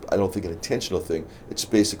not, I don't think, an intentional thing. It's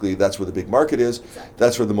basically that's where the big market is. Exactly.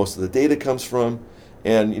 That's where the most of the data comes from.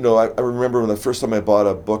 And, I remember when the first time I bought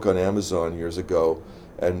a book on Amazon years ago,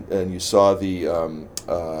 and you saw the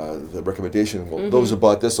recommendation, well, those who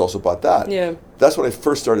bought this also bought that. Yeah. That's when I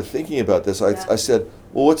first started thinking about this. I said,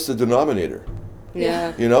 well, what's the denominator?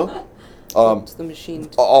 Yeah. It's the machine.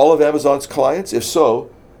 All of Amazon's clients? If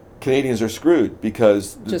so, Canadians are screwed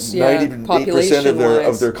because 98%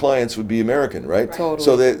 of their clients would be American, right? Totally.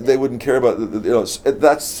 So they wouldn't care about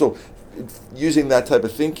that's so. Using that type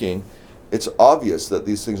of thinking, it's obvious that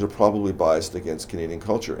these things are probably biased against Canadian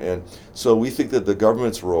culture, and so we think that the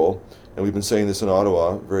government's role, and we've been saying this in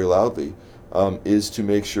Ottawa very loudly, is to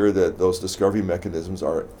make sure that those discovery mechanisms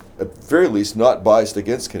are, at very least, not biased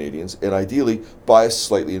against Canadians, and ideally biased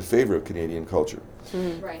slightly in favor of Canadian culture.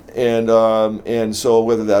 Mm-hmm. Right. And so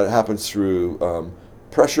whether that happens through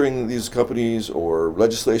pressuring these companies or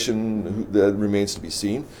legislation, that remains to be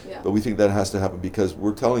seen. Yeah. But we think that has to happen because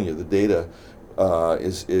we're telling you the data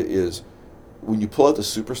is when you pull out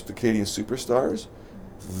the Canadian superstars,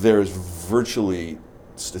 there's virtually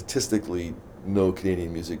statistically no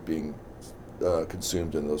Canadian music being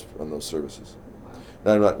consumed on those services.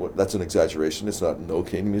 Now, that's an exaggeration. It's not no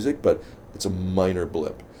Canadian music, but it's a minor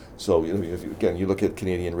blip. So if you look at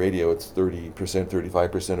Canadian radio, it's 30%,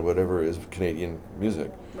 35% or whatever is Canadian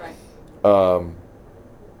music. Right.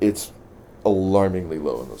 It's alarmingly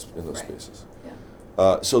low in those spaces.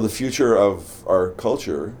 Yeah. So the future of our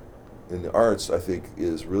culture in the arts, I think,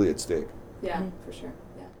 is really at stake. Yeah, for sure.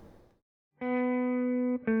 Yeah.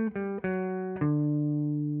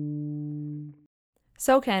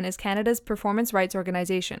 SOCAN is Canada's performance rights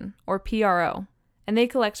organization, or PRO, and they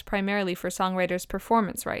collect primarily for songwriters'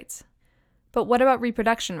 performance rights. But what about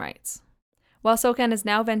reproduction rights? While SOCAN is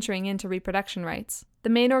now venturing into reproduction rights, the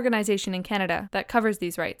main organization in Canada that covers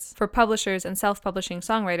these rights for publishers and self-publishing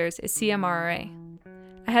songwriters is CMRRA.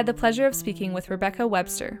 I had the pleasure of speaking with Rebecca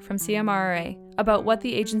Webster from CMRRA about what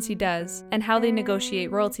the agency does and how they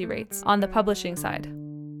negotiate royalty rates on the publishing side.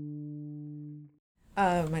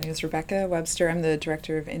 My name is Rebecca Webster. I'm the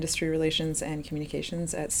Director of Industry Relations and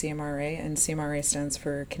Communications at CMRRA, and CMRRA stands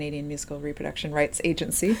for Canadian Musical Reproduction Rights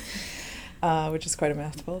Agency, which is quite a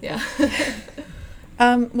mouthful. Yeah.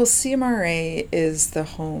 Well, CMRRA is the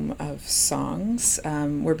home of songs.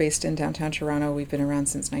 We're based in downtown Toronto. We've been around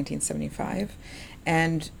since 1975.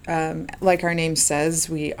 And like our name says,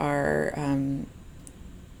 we are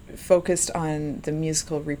focused on the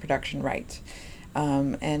musical reproduction right.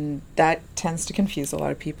 And that tends to confuse a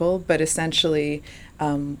lot of people, but essentially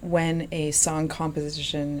when a song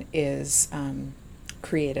composition is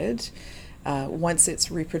created, once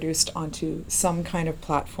it's reproduced onto some kind of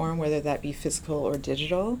platform, whether that be physical or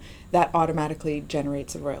digital, that automatically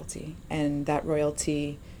generates a royalty, and that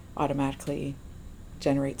royalty automatically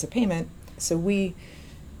generates a payment. So we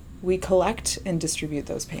collect and distribute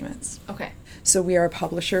those payments. Okay. So we are a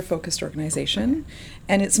publisher-focused organization,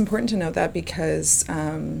 and it's important to note that because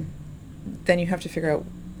then you have to figure out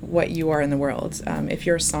what you are in the world. If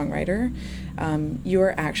you're a songwriter, you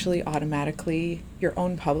are actually automatically your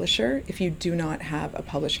own publisher if you do not have a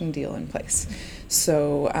publishing deal in place.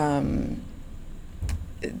 So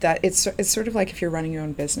that it's sort of like if you're running your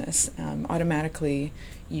own business, automatically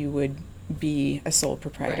you would be a sole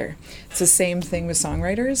proprietor. Right. It's the same thing with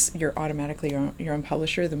songwriters. You're automatically your own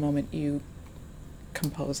publisher the moment you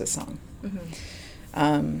compose a song.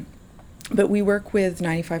 Mm-hmm. But we work with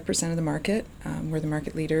 95% of the market. We're the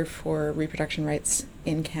market leader for reproduction rights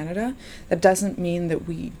in Canada. That doesn't mean that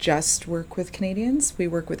we just work with Canadians. We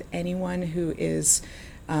work with anyone who is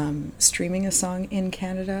streaming a song in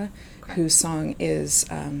Canada, whose song is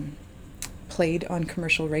played on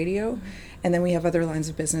commercial radio. Mm-hmm. And then we have other lines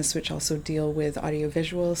of business which also deal with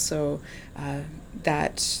audiovisual, so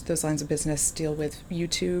those lines of business deal with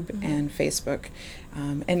YouTube and Facebook,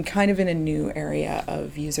 and kind of in a new area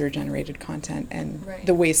of user-generated content and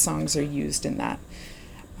the way songs are used in that.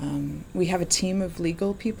 We have a team of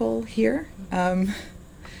legal people here. I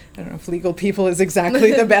don't know if legal people is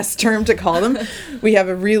exactly the best term to call them. We have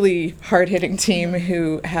a really hard-hitting team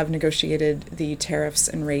who have negotiated the tariffs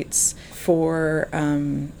and rates for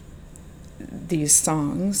these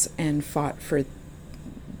songs and fought for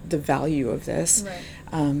the value of this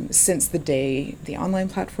since the day the online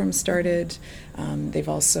platform started. They've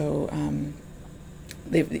also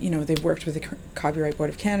they've worked with the Copyright Board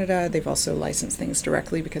of Canada. They've also licensed things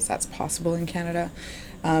directly because that's possible in Canada.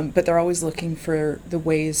 But they're always looking for the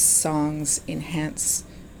ways songs enhance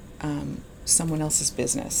someone else's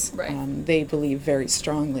business. Right. They believe very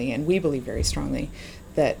strongly, and we believe very strongly,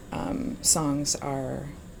 that songs are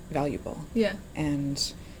valuable. Yeah.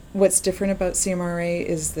 And what's different about CMRA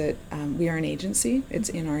is that we are an agency. It's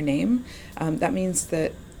in our name. That means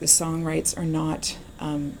that the song rights are not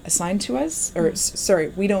assigned to us, or sorry,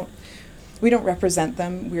 we don't represent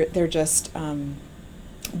them. They're just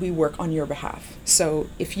we work on your behalf. So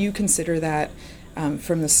if you consider that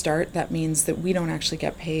from the start, that means that we don't actually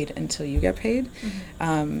get paid until you get paid,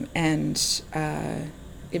 and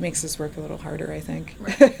it makes us work a little harder, I think.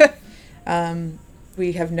 Right.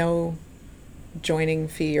 We have no joining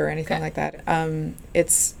fee or anything like that.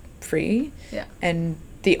 It's free. Yeah. And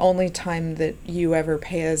the only time that you ever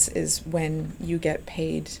pay us is when you get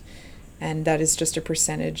paid, and that is just a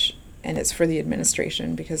percentage, and it's for the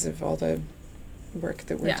administration because of all the work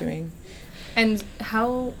that we're doing. And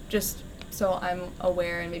how, just so I'm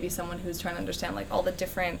aware, and maybe someone who's trying to understand like all the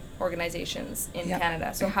different organizations in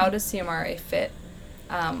Canada, so how does CMRA fit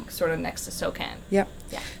sort of next to SOCAN? Yep.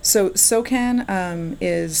 Yeah. So SOCAN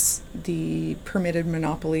is the permitted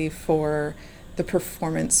monopoly for the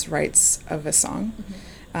performance rights of a song.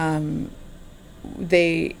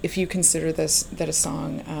 If you consider this, that a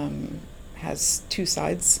song has two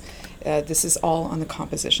sides, this is all on the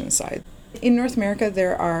composition side. In North America,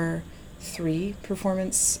 there are 3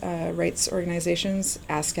 performance rights organizations: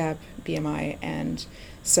 ASCAP, BMI, and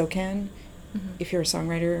SOCAN. If you're a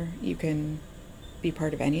songwriter, you can be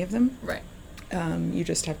part of any of them. Right. You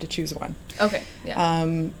just have to choose one. Okay. Yeah.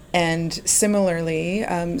 And similarly,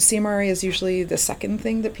 CMRA is usually the second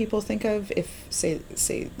thing that people think of if,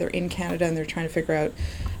 say they're in Canada and they're trying to figure out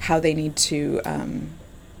how they need to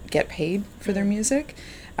get paid for their music.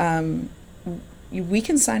 We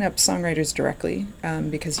can sign up songwriters directly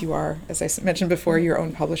because you are, as I mentioned before, your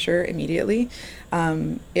own publisher immediately.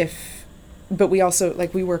 But we also,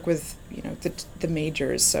 like, we work with the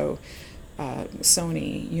majors, so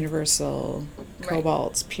Sony, Universal,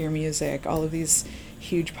 Cobalt, Pure Music, all of these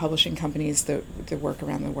huge publishing companies that work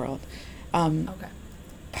around the world.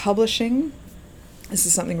 Publishing, this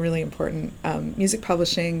is something really important. Music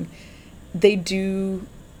publishing,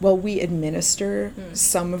 we administer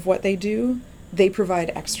some of what they do. They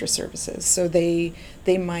provide extra services. So they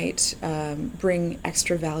might bring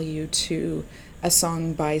extra value to a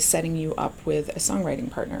song by setting you up with a songwriting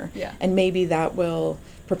partner. Yeah. And maybe that will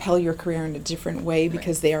propel your career in a different way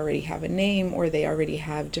because they already have a name, or they already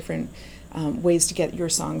have different ways to get your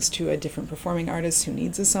songs to a different performing artist who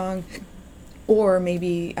needs a song. Or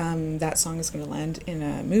maybe that song is going to land in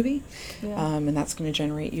a movie, and that's going to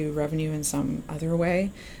generate you revenue in some other way.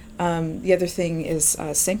 The other thing is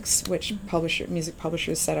syncs, which music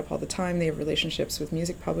publishers set up all the time. They have relationships with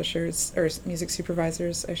music publishers, or music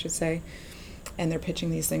supervisors, I should say, and they're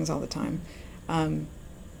pitching these things all the time.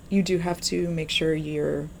 You do have to make sure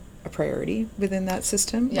you're a priority within that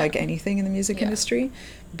system, like anything in the music industry.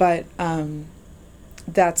 But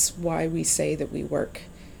that's why we say that we work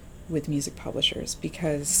with music publishers,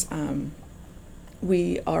 because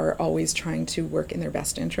we are always trying to work in their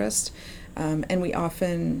best interest. And we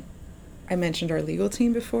often, I mentioned our legal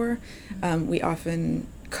team before, we often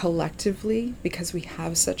collectively, because we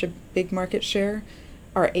have such a big market share,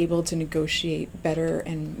 are able to negotiate better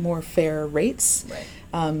and more fair rates,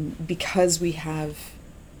 because we have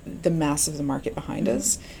the mass of the market behind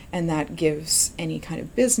us, and that gives any kind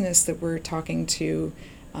of business that we're talking to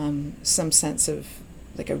some sense of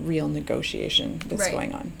like a real negotiation that's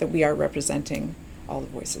going on, that we are representing all the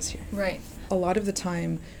voices here. Right. A lot of the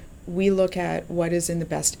time, we look at what is in the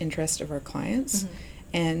best interest of our clients.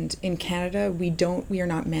 And in Canada, we are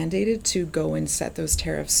not mandated to go and set those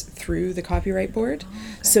tariffs through the Copyright Board.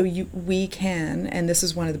 So we can, and this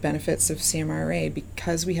is one of the benefits of CMRA,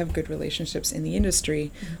 because we have good relationships in the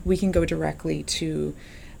industry, we can go directly to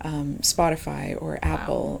Spotify or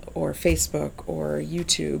Apple or Facebook or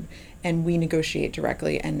YouTube, and we negotiate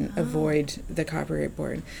directly and avoid the Copyright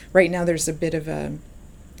Board. Right now, there's a bit of a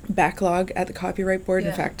backlog at the Copyright Board.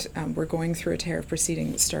 In fact, we're going through a tariff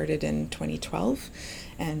proceeding that started in 2012.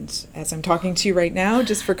 And as I'm talking to you right now,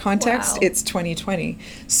 just for context, it's 2020.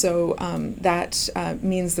 So that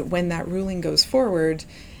means that when that ruling goes forward,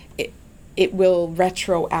 it will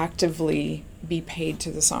retroactively be paid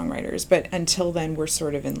to the songwriters. But until then, we're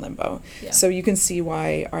sort of in limbo. So you can see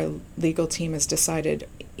why our legal team has decided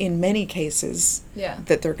in many cases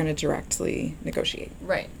that they're going to directly negotiate.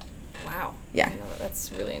 Right. Wow. Yeah. I know,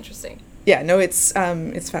 that's really interesting. Yeah, no, it's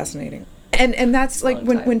fascinating. And that's like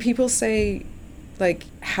when people say, like,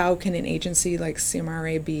 how can an agency like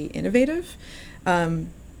CMRA be innovative?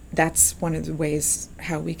 That's one of the ways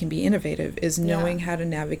how we can be innovative, is knowing how to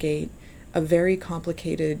navigate a very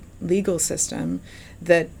complicated legal system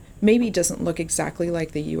that maybe doesn't look exactly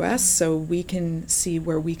like the US, so we can see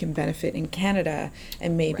where we can benefit in Canada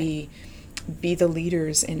and maybe be the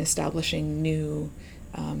leaders in establishing new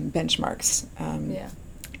benchmarks.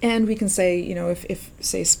 And we can say, you know, if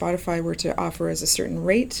say Spotify were to offer us a certain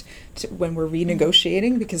rate when we're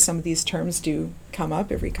renegotiating, because some of these terms do come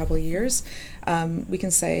up every couple of years, we can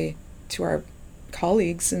say to our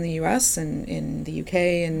colleagues in the US and in the UK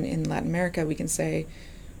and in Latin America, we can say,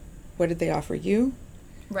 what did they offer you?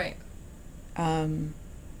 Right. And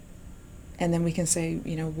then we can say,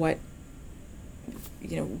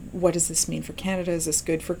 what does this mean for Canada? Is this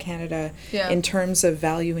good for Canada in terms of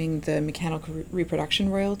valuing the mechanical reproduction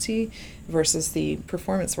royalty versus the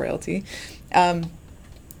performance royalty? Because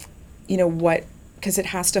it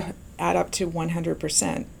has to add up to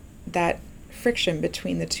 100%. That friction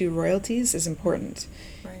between the two royalties is important.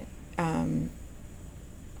 Right.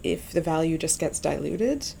 If the value just gets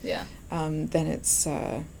diluted, then it's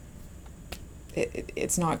not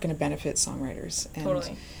going to benefit songwriters. And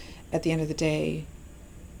totally. At the end of the day,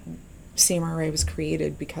 CMRA was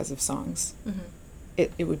created because of songs. Mm-hmm.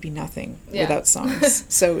 It would be nothing without songs.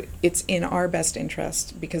 So it's in our best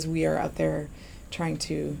interest, because we are out there trying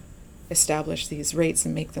to establish these rates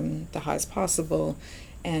and make them the highest possible.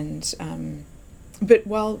 And but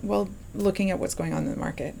while looking at what's going on in the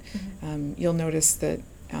market, you'll notice that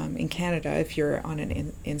in Canada, if you're on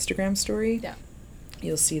an Instagram story,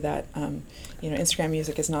 you'll see that Instagram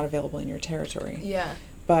music is not available in your territory. Yeah.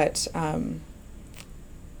 But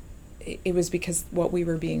it was because what we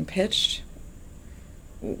were being pitched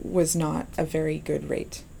was not a very good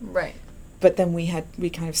rate. Right. But then we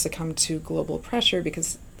kind of succumbed to global pressure,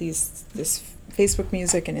 because this Facebook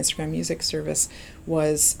music and Instagram music service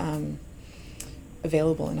was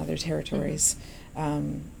available in other territories.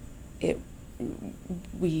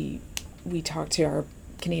 We talked to our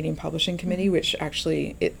Canadian Publishing Committee, which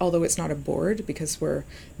actually, although it's not a board, because we're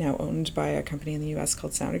now owned by a company in the U.S.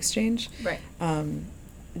 called Sound Exchange, right.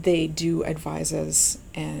 They do advise us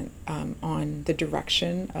on the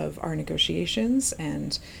direction of our negotiations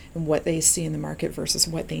and what they see in the market versus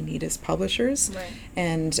what they need as publishers. Right.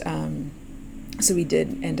 And so we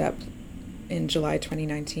did end up in July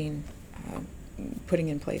 2019 putting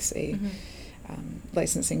in place a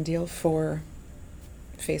licensing deal for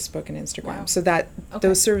Facebook and Instagram. Wow. So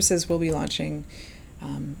those services will be launching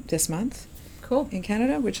this month. Cool. In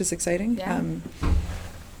Canada, which is exciting. Yeah.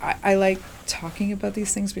 I like talking about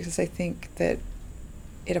these things because I think that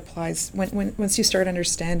it applies once you start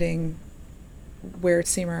understanding where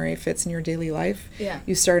CMRA fits in your daily life.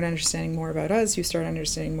 You start understanding more about us. You start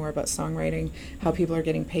understanding more about songwriting, how people are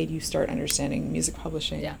getting paid. You start understanding music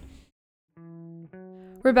publishing. Yeah.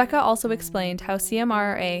 Rebecca also explained how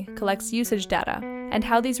CMRA collects usage data and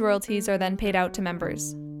how these royalties are then paid out to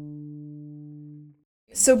members.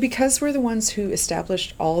 So because we're the ones who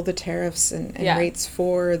established all the tariffs and rates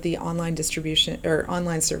for the online distribution, or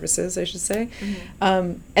online services, I should say,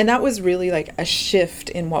 and that was really like a shift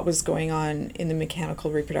in what was going on in the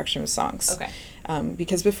mechanical reproduction of songs. Okay.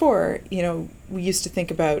 Because before, we used to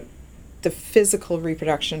think about the physical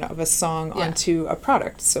reproduction of a song onto a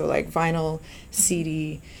product. So like vinyl,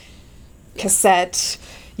 CD, cassette,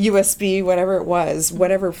 USB, whatever it was,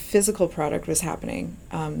 whatever physical product was happening,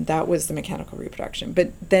 that was the mechanical reproduction.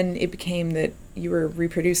 But then it became that you were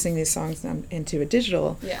reproducing these songs into a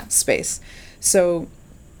digital space. So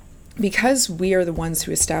because we are the ones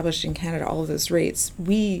who established in Canada all of those rates,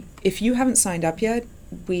 if you haven't signed up yet,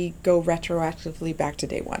 we go retroactively back to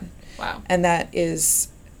day one. Wow. And that is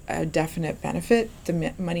a definite benefit.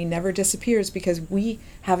 The money never disappears because we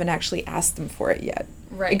haven't actually asked them for it yet.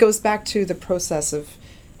 Right. It goes back to the process of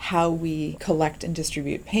how we collect and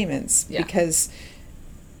distribute payments, because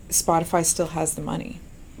Spotify still has the money.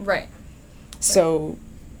 Right. So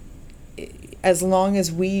as long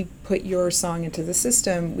as we put your song into the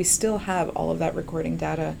system, we still have all of that recording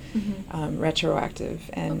data retroactive,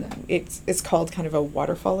 and it's called kind of a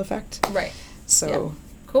waterfall effect. Right. So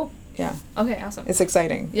cool. Yeah. Okay, awesome. It's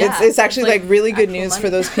exciting. Yeah, it's actually like really good actual news money. for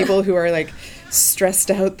those people who are like stressed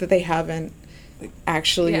out that they haven't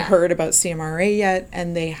actually heard about CMRA yet,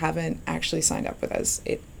 and they haven't actually signed up with us.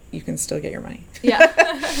 You can still get your money.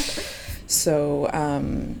 Yeah. So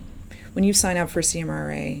when you sign up for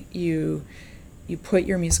CMRA, you put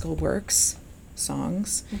your musical works,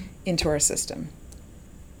 songs, into our system.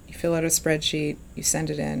 You fill out a spreadsheet, you send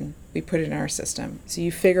it in, we put it in our system. So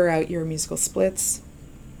you figure out your musical splits.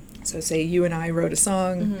 So say you and I wrote a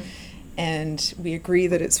song, and we agree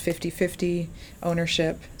that it's 50-50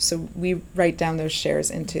 ownership. So we write down those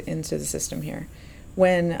shares into the system here.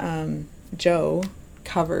 When Joe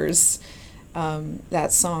covers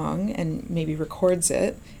that song and maybe records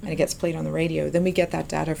it, and it gets played on the radio. Then we get that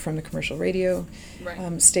data from the commercial radio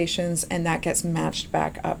stations, and that gets matched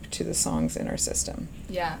back up to the songs in our system.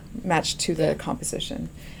 Yeah. Matched to the composition.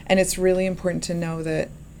 And it's really important to know that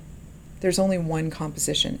there's only one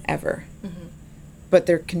composition ever, but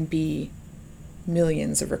there can be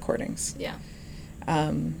millions of recordings. Yeah.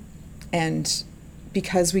 And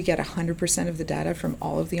because we get 100% of the data from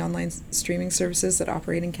all of the online streaming services that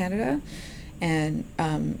operate in Canada, and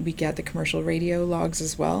we get the commercial radio logs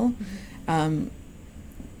as well,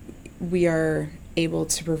 we are able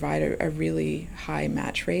to provide a really high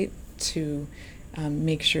match rate to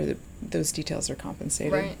make sure that those details are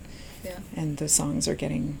compensated. Right. Yeah. And the songs are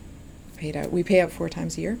getting paid out. We pay out 4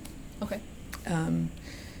 times a year. Okay.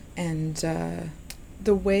 And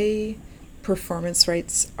the way performance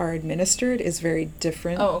rights are administered is very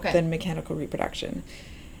different than mechanical reproduction.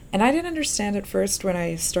 And I didn't understand at first when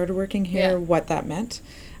I started working here what that meant.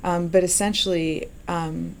 But essentially,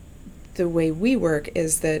 the way we work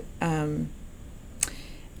is that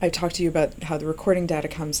I talked to you about how the recording data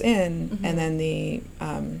comes in, and then the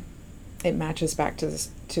it matches back to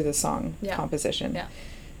the song composition. Yeah.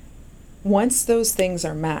 Once those things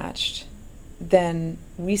are matched, then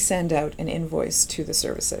we send out an invoice to the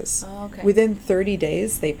services. Oh, okay. Within 30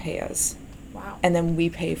 days, they pay us. Wow. And then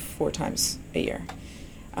we pay 4 times a year.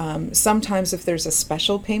 Sometimes if there's a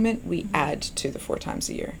special payment, we add to the 4 times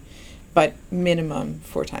a year, but minimum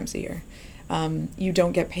 4 times a year. You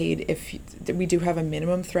don't get paid if we do have a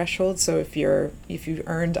minimum threshold. So if you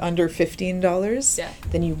earned under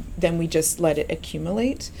 $15, then we just let it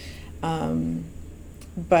accumulate.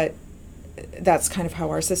 But that's kind of how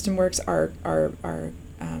our system works. Our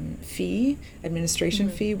fee, administration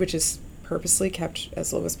fee, which is purposely kept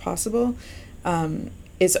as low as possible,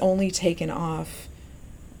 is only taken off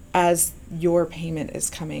as your payment is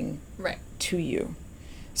coming to you.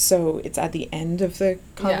 So it's at the end of the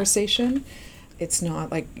conversation. Yeah. It's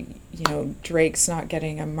not like, Drake's not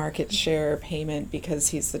getting a market share payment because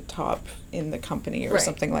he's the top in the company or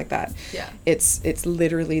something like that. Yeah. It's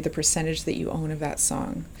literally the percentage that you own of that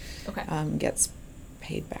song gets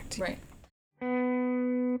paid back to you. Right.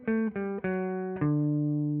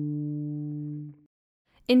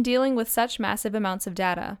 In dealing with such massive amounts of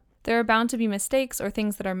data, there are bound to be mistakes or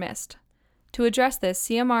things that are missed. To address this,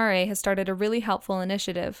 CMRRA has started a really helpful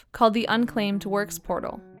initiative called the Unclaimed Works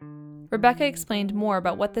Portal. Rebecca explained more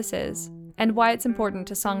about what this is and why it's important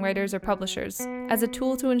to songwriters or publishers as a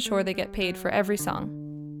tool to ensure they get paid for every song.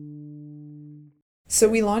 So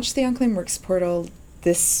we launched the Unclaimed Works Portal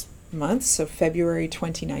this month, so February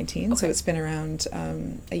 2019, so it's been around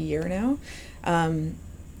a year now.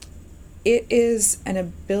 It is an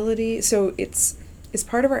ability, so it's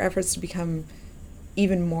part of our efforts to become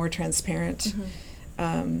even more transparent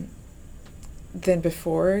than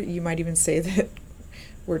before. You might even say that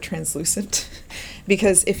we're translucent,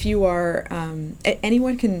 because if you are,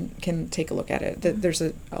 anyone can take a look at it. There's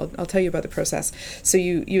I'll tell you about the process. So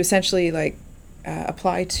you essentially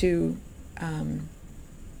apply to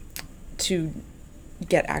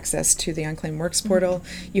get access to the Unclaimed Works Portal.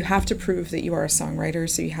 You have to prove that you are a songwriter,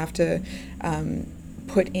 so you have to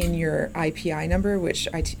put in your IPI number, which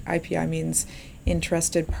IPI means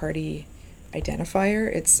Interested Party Identifier.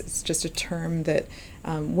 It's just a term that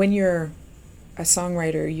when you're a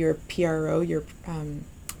songwriter, your PRO, your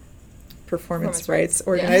Performance Rights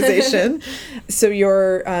Organization, so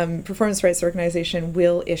your Performance Rights Organization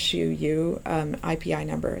will issue you IPI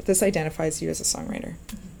number. This identifies you as a songwriter.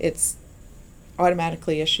 It's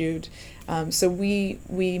automatically issued. So we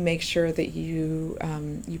make sure that you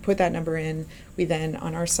put that number in. We then,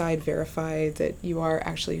 on our side, verify that you are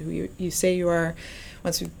actually who you say you are.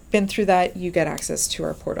 Once we've been through that, you get access to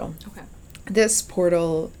our portal. Okay. This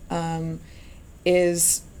portal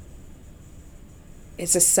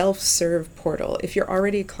it's a self-serve portal. If you're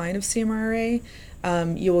already a client of CMRRA,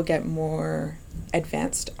 you will get more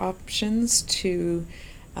advanced options to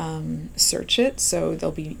search it, so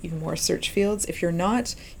there'll be even more search fields. If you're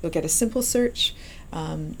not, you'll get a simple search.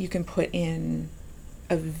 You can put in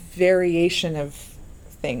a variation of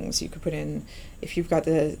things. You could put in, if you've got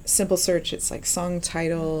the simple search, it's like song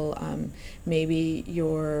title, maybe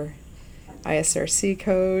your ISRC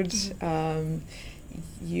code.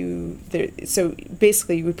 So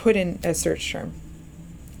basically you would put in a search term,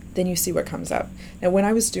 then you see what comes up. Now, when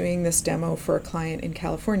I was doing this demo for a client in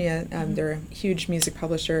California, they're a huge music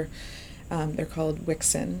publisher. They're called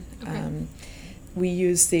Wixen. Okay. We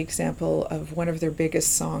use the example of one of their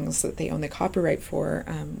biggest songs that they own the copyright for,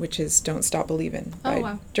 which is Don't Stop Believin'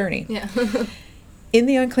 by Journey. Yeah. In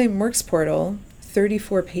the Unclaimed Works portal,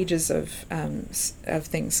 34 pages of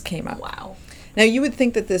things came up. Wow. Now, you would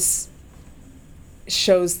think that this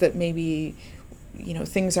shows that maybe,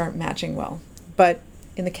 things aren't matching well. But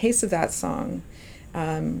in the case of that song,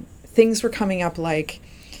 things were coming up like,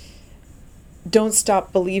 "Don't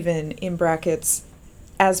Stop Believin'," in brackets,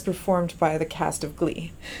 as performed by the cast of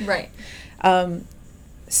Glee. Right.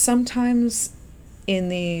 Sometimes in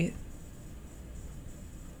the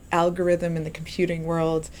algorithm in the computing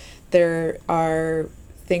world, there are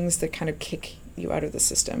things that kind of kick you out of the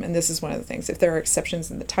system, and this is one of the things. If there are exceptions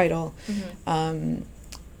in the title,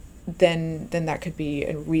 then that could be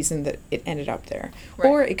a reason that it ended up there. Right.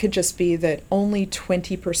 Or it could just be that only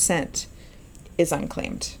 20% is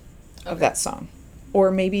unclaimed of that song.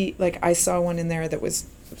 Or maybe, like, I saw one in there that was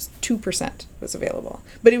 2% was available,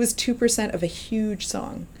 but it was 2% of a huge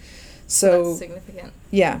song. So that's significant.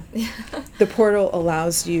 Yeah. The portal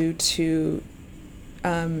allows you to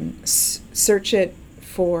search it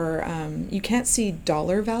for, you can't see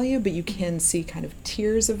dollar value, but you can see kind of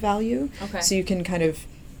tiers of value. Okay. So you can kind of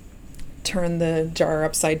turn the jar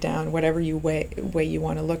upside down, whatever way you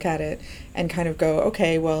want to look at it, and kind of go,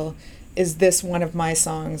 okay, well, is this one of my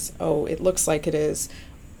songs? Oh, it looks like it is.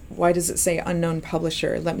 Why does it say unknown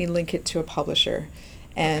publisher? Let me link it to a publisher,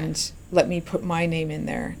 and let me put my name in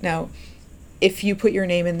there. Now, if you put your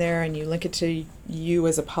name in there and you link it to you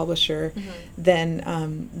as a publisher, then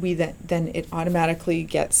then it automatically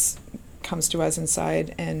comes to us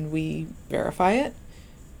inside, and we verify it.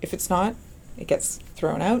 If it's not, it gets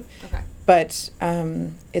thrown out. Okay. But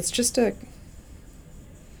it's just a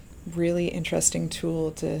really interesting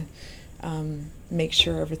tool to make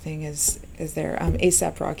sure everything is there.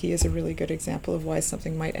 A$AP Rocky is a really good example of why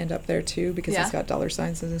something might end up there too, because he's got dollar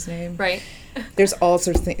signs in his name. Right. There's all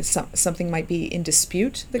sorts of things. Something might be in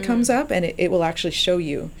dispute that comes up, and it will actually show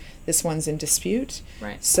you this one's in dispute.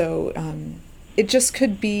 Right. So it just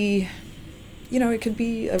could be, it could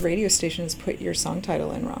be a radio station has put your song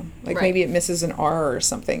title in wrong. Like maybe it misses an R or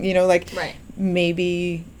something.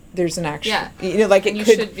 Maybe there's an actual, you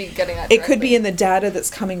should be getting that directly. It could be in the data that's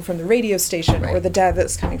coming from the radio station or the data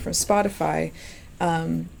that's coming from Spotify.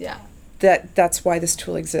 That's why this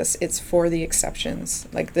tool exists. It's for the exceptions,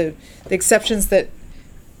 like the exceptions that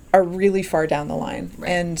are really far down the line. Right.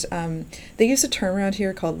 And they use a term around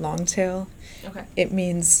here called long tail. Okay. It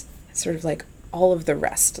means sort of like all of the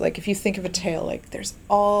rest. Like if you think of a tail, like there's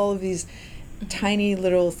all of these tiny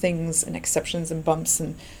little things and exceptions and bumps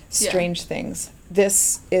and strange things.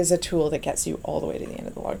 This is a tool that gets you all the way to the end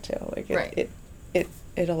of the log tail. Like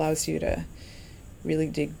it allows you to really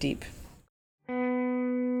dig deep.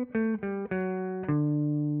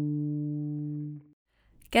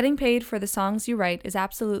 Getting paid for the songs you write is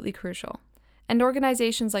absolutely crucial, and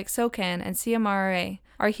organizations like SOCAN and CMRRA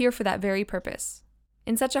are here for that very purpose.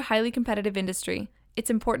 In such a highly competitive industry, it's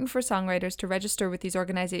important for songwriters to register with these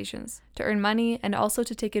organizations, to earn money, and also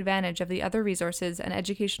to take advantage of the other resources and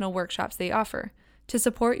educational workshops they offer, to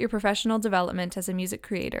support your professional development as a music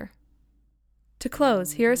creator. To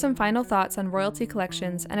close, here are some final thoughts on royalty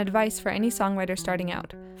collections and advice for any songwriter starting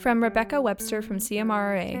out, from Rebecca Webster from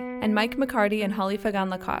CMRRA and Mike McCarty and Holly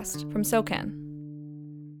Fagan-Lacoste from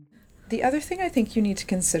SOCAN. The other thing I think you need to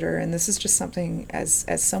consider, and this is just something as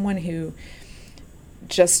someone who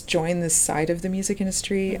just joined this side of the music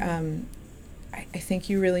industry, I think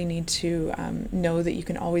you really need to know that you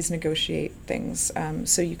can always negotiate things.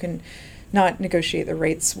 So you can not negotiate the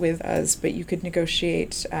rates with us, but you could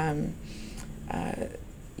negotiate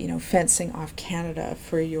fencing off Canada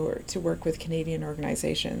to work with Canadian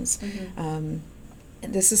organizations. And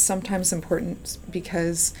this is sometimes important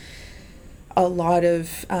because a lot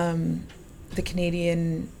of the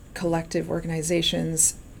Canadian collective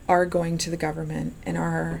organizations are going to the government and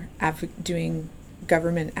are doing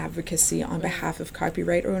government advocacy on behalf of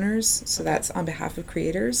copyright owners. So that's on behalf of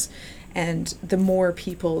creators. And the more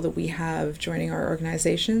people that we have joining our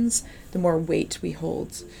organizations, the more weight we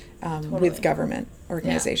hold with government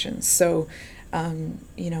organizations. So,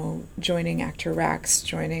 joining Actor Rax,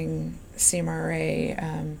 joining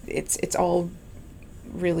CMRRA, it's all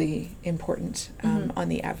really important on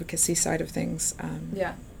the advocacy side of things.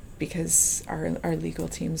 Because our legal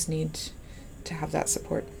teams need to have that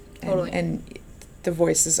support. And the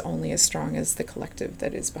voice is only as strong as the collective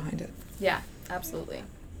that is behind it. Yeah, absolutely.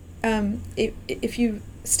 If you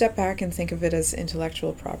step back and think of it as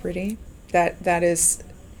intellectual property, that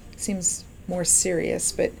seems more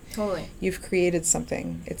serious, but you've created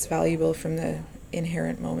something. It's valuable from the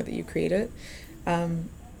inherent moment that you create it.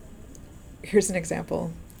 Here's an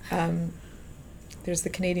example. There's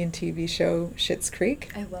the Canadian TV show Schitt's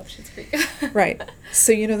Creek. I love Schitt's Creek. Right.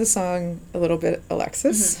 So you know the song A Little Bit,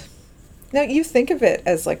 Alexis? Now, you think of it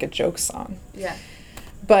as like a joke song, Yeah.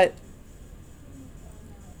 but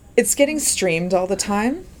it's getting streamed all the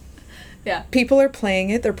time. Yeah. People are playing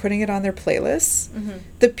it, they're putting it on their playlists. Mm-hmm.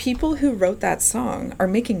 The people who wrote that song are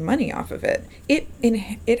making money off of it.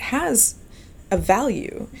 It has a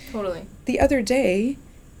value. Totally. The other day,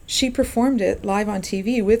 she performed it live on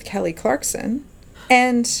TV with Kelly Clarkson.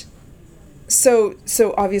 And so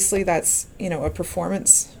obviously that's, a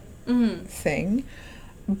performance thing.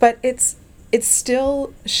 But it's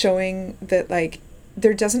still showing that, like,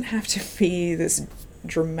 there doesn't have to be this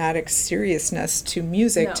dramatic seriousness to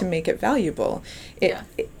music to make it valuable.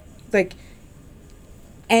 Like,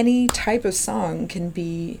 any type of song can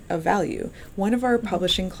be of value. One of our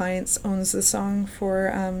publishing clients owns the song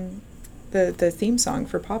for the theme song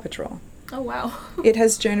for Paw Patrol. Oh, wow. It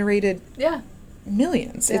has generated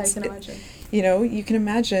millions. Yeah, I can imagine. You can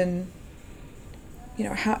imagine,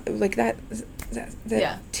 how, like, that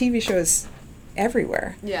TV show is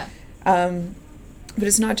everywhere. Yeah. But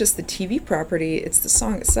it's not just the TV property, it's the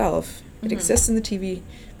song itself. It exists in the TV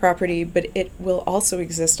property, but it will also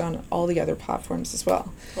exist on all the other platforms as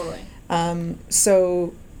well. Totally.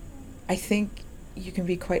 So I think you can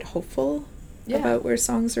be quite hopeful about where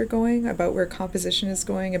songs are going, about where composition is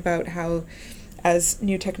going, about how, as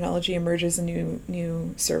new technology emerges and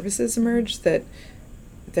new services emerge, that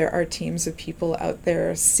there are teams of people out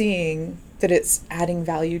there seeing that it's adding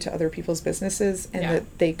value to other people's businesses, and that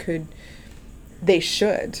they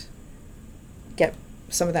should get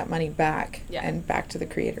some of that money back and back to the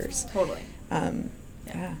creators. Totally.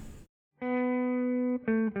 Yeah.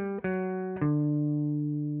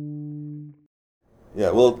 Yeah,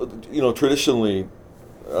 well, traditionally,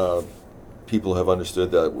 people have understood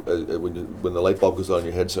that when the light bulb goes on in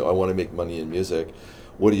your head, so I want to make money in music,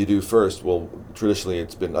 what do you do first? Well, traditionally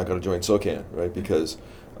it's been, I got to join SOCAN, right? Because,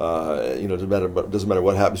 doesn't matter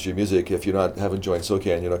what happens to your music, if you're not haven't joined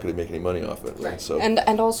SOCAN, you're not going to make any money off it, right? So and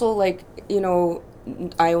also, like,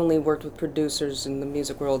 I only worked with producers in the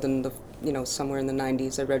music world in the, somewhere in the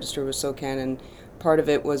 90s. I registered with SOCAN, and part of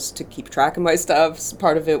it was to keep track of my stuff.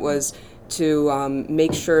 Part of it was to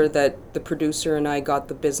make sure that the producer and I got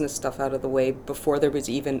the business stuff out of the way before there was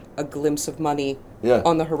even a glimpse of money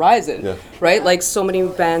on the horizon, right? Like, so many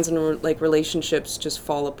bands and relationships just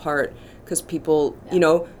fall apart because people,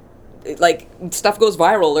 like, stuff goes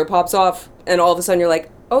viral or pops off, and all of a sudden you're like,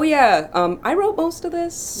 oh yeah, I wrote most of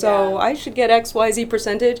this, so I should get XYZ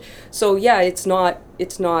percentage. So it's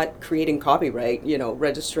not creating copyright,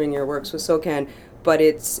 registering your works with SOCAN, but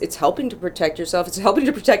it's helping to protect yourself. It's helping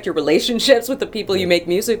to protect your relationships with the people you make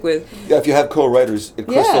music with. Yeah, if you have co-writers, it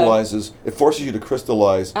crystallizes. It forces you to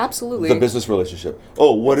crystallize the business relationship.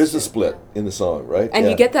 Oh, what is the split in the song, right? And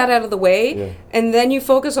you get that out of the way, and then you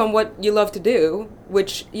focus on what you love to do,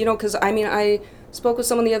 which, because, I spoke with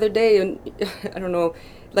someone the other day, and I don't know,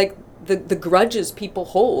 like, the grudges people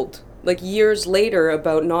hold, like, years later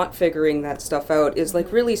about not figuring that stuff out is,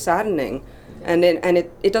 like, really saddening. And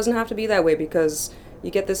it doesn't have to be that way, because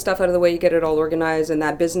you get this stuff out of the way, you get it all organized, and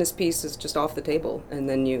that business piece is just off the table, and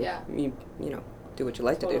then you do what you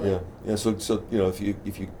like to do. Yeah. So if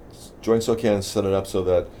you join SOCAN, set it up so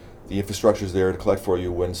that the infrastructure is there to collect for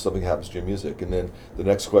you when something happens to your music, and then the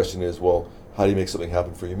next question is, well, how do you make something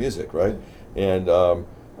happen for your music, right? And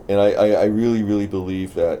I really, really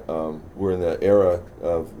believe that we're in the era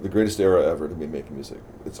of the greatest era ever to be making music.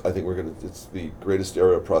 It's the greatest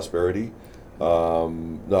era of prosperity.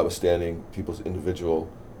 Notwithstanding people's individual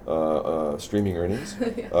streaming earnings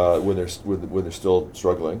when they're still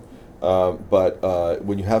struggling, but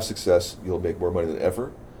when you have success, you'll make more money than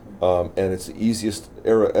ever, and it's the easiest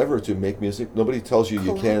era ever to make music. Nobody tells you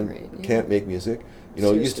can't make music. It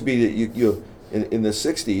used to be that you in the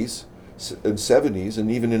 60s and 70s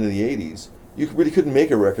and even into the 80s. You really couldn't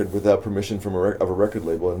make a record without permission from of a record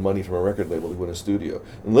label and money from a record label to go in a studio.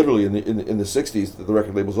 And literally in the 60s, the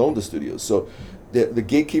record labels owned the studios. So the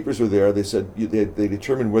gatekeepers were there. They said they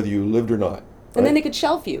determined whether you lived or not. Right? And then they could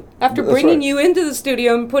shelf you after bringing you into the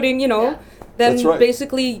studio and putting, then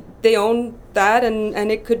basically they own that,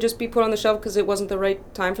 and it could just be put on the shelf because it wasn't the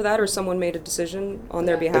right time for that, or someone made a decision on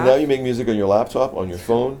their behalf. And now you make music on your laptop, on your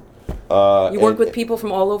phone. You work with people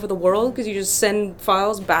from all over the world because you just send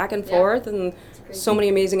files back and forth, and so many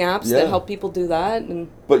amazing apps that help people do that.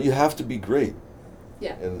 But you have to be great.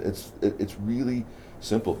 Yeah. And it's really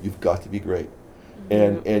simple. You've got to be great.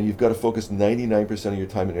 And you've got to focus 99% of your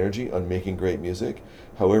time and energy on making great music.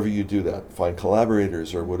 However you do that, find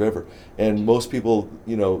collaborators or whatever. And most people,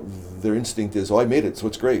 their instinct is, oh, I made it, so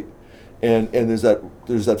it's great. And there's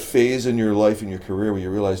that phase in your life, in your career, where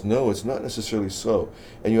you realize, no, it's not necessarily so.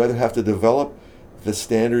 And you either have to develop the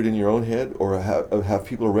standard in your own head, or have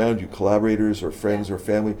people around you, collaborators or friends or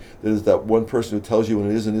family, that is that one person who tells you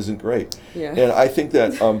when it is and isn't great. Yeah. And I think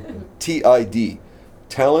that TID,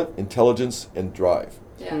 talent, intelligence, and drive.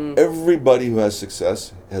 Yeah. Everybody who has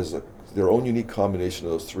success has their own unique combination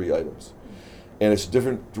of those three items. And it's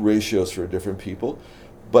different ratios for different people.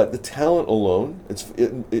 But the talent alone,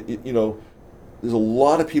 you know, there's a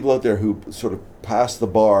lot of people out there who sort of pass the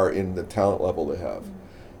bar in the talent level they have.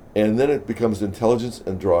 And then it becomes intelligence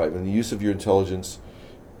and drive, and the use of your intelligence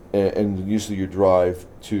and the use of your drive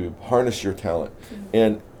to harness your talent.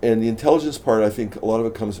 And the intelligence part, I think a lot of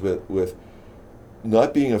it comes with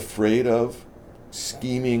not being afraid of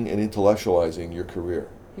scheming and intellectualizing your career.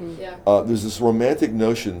 Yeah. There's this romantic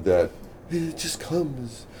notion that it just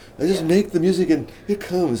comes. I just make the music and it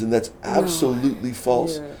comes, and that's absolutely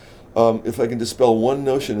false. Yeah. If I can dispel one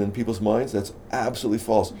notion in people's minds, that's absolutely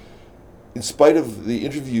false. In spite of the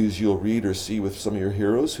interviews you'll read or see with some of your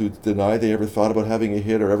heroes who deny they ever thought about having a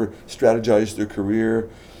hit or ever strategized their career,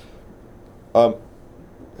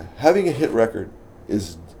 having a hit record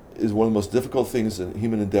is one of the most difficult things in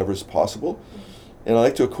human endeavors possible. And I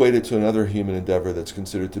like to equate it to another human endeavor that's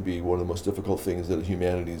considered to be one of the most difficult things that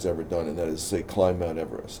humanity has ever done, and that is, say, climb Mount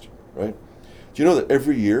Everest, right? Do you know that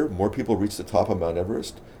every year more people reach the top of Mount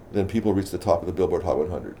Everest than people reach the top of the Billboard Hot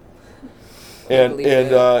 100? And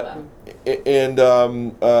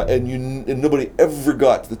nobody ever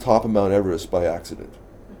got to the top of Mount Everest by accident.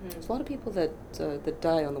 There's a lot of people that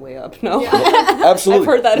die on the way up. No, Absolutely. I've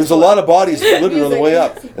heard that. There's a lot of bodies living on the way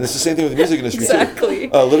up, and it's the same thing with the music industry Exactly.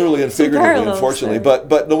 too, literally and figuratively, parallels unfortunately. there.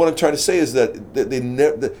 But no, what I'm trying to say is that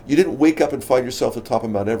you didn't wake up and find yourself at the top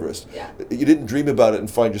of Mount Everest. Yeah. You didn't dream about it and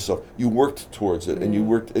find yourself. You worked towards it, and you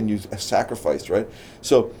worked and you sacrificed, right?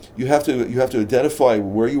 So you have to identify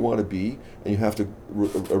where you want to be, and you have to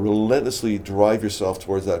relentlessly drive yourself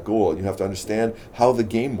towards that goal. And you have to understand how the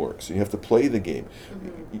game works. And you have to play the game.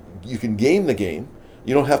 You can game the game.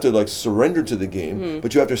 You don't have to surrender to the game,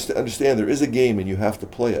 but you have to understand there is a game and you have to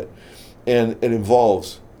play it. And it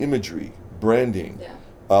involves imagery, branding,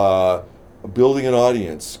 building an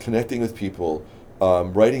audience, connecting with people,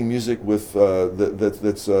 writing music with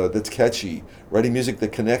that's catchy, writing music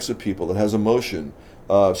that connects with people, that has emotion,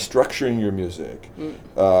 structuring your music,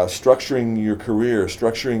 structuring your career,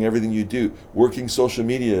 structuring everything you do. Working social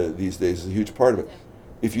media these days is a huge part of it.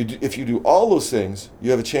 If you do all those things,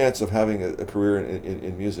 you have a chance of having a career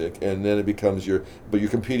in music, and then it becomes but you're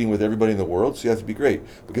competing with everybody in the world, so you have to be great.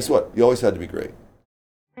 But guess what? You always had to be great.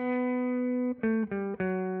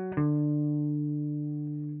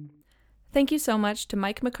 Thank you so much to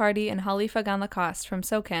Mike McCarty and Holly Fagan-Lacoste from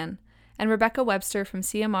SOCAN, and Rebecca Webster from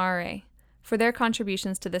CMRRA for their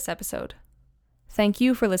contributions to this episode. Thank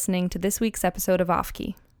you for listening to this week's episode of Off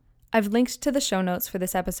Key. I've linked to the show notes for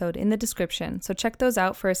this episode in the description, so check those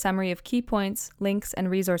out for a summary of key points, links, and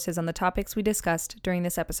resources on the topics we discussed during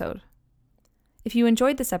this episode. If you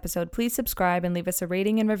enjoyed this episode, please subscribe and leave us a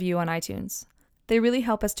rating and review on iTunes. They really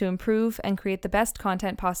help us to improve and create the best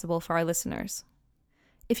content possible for our listeners.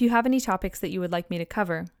 If you have any topics that you would like me to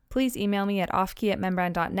cover, please email me at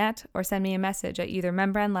offkey@membran.net or send me a message at either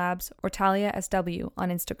Membran Labs or Talia SW on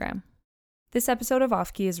Instagram. This episode of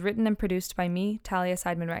Off Key is written and produced by me, Talia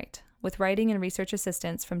Seidman-Wright, with writing and research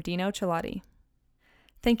assistance from Dino Cialotti.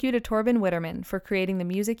 Thank you to Torben Witterman for creating the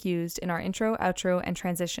music used in our intro, outro, and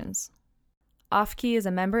transitions. Off Key is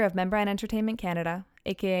a member of Membran Entertainment Canada,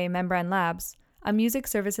 aka Membran Labs, a music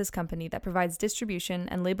services company that provides distribution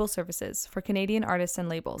and label services for Canadian artists and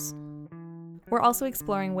labels. We're also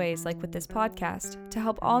exploring ways, like with this podcast, to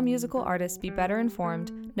help all musical artists be better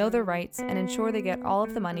informed, know their rights, and ensure they get all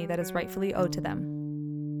of the money that is rightfully owed to them.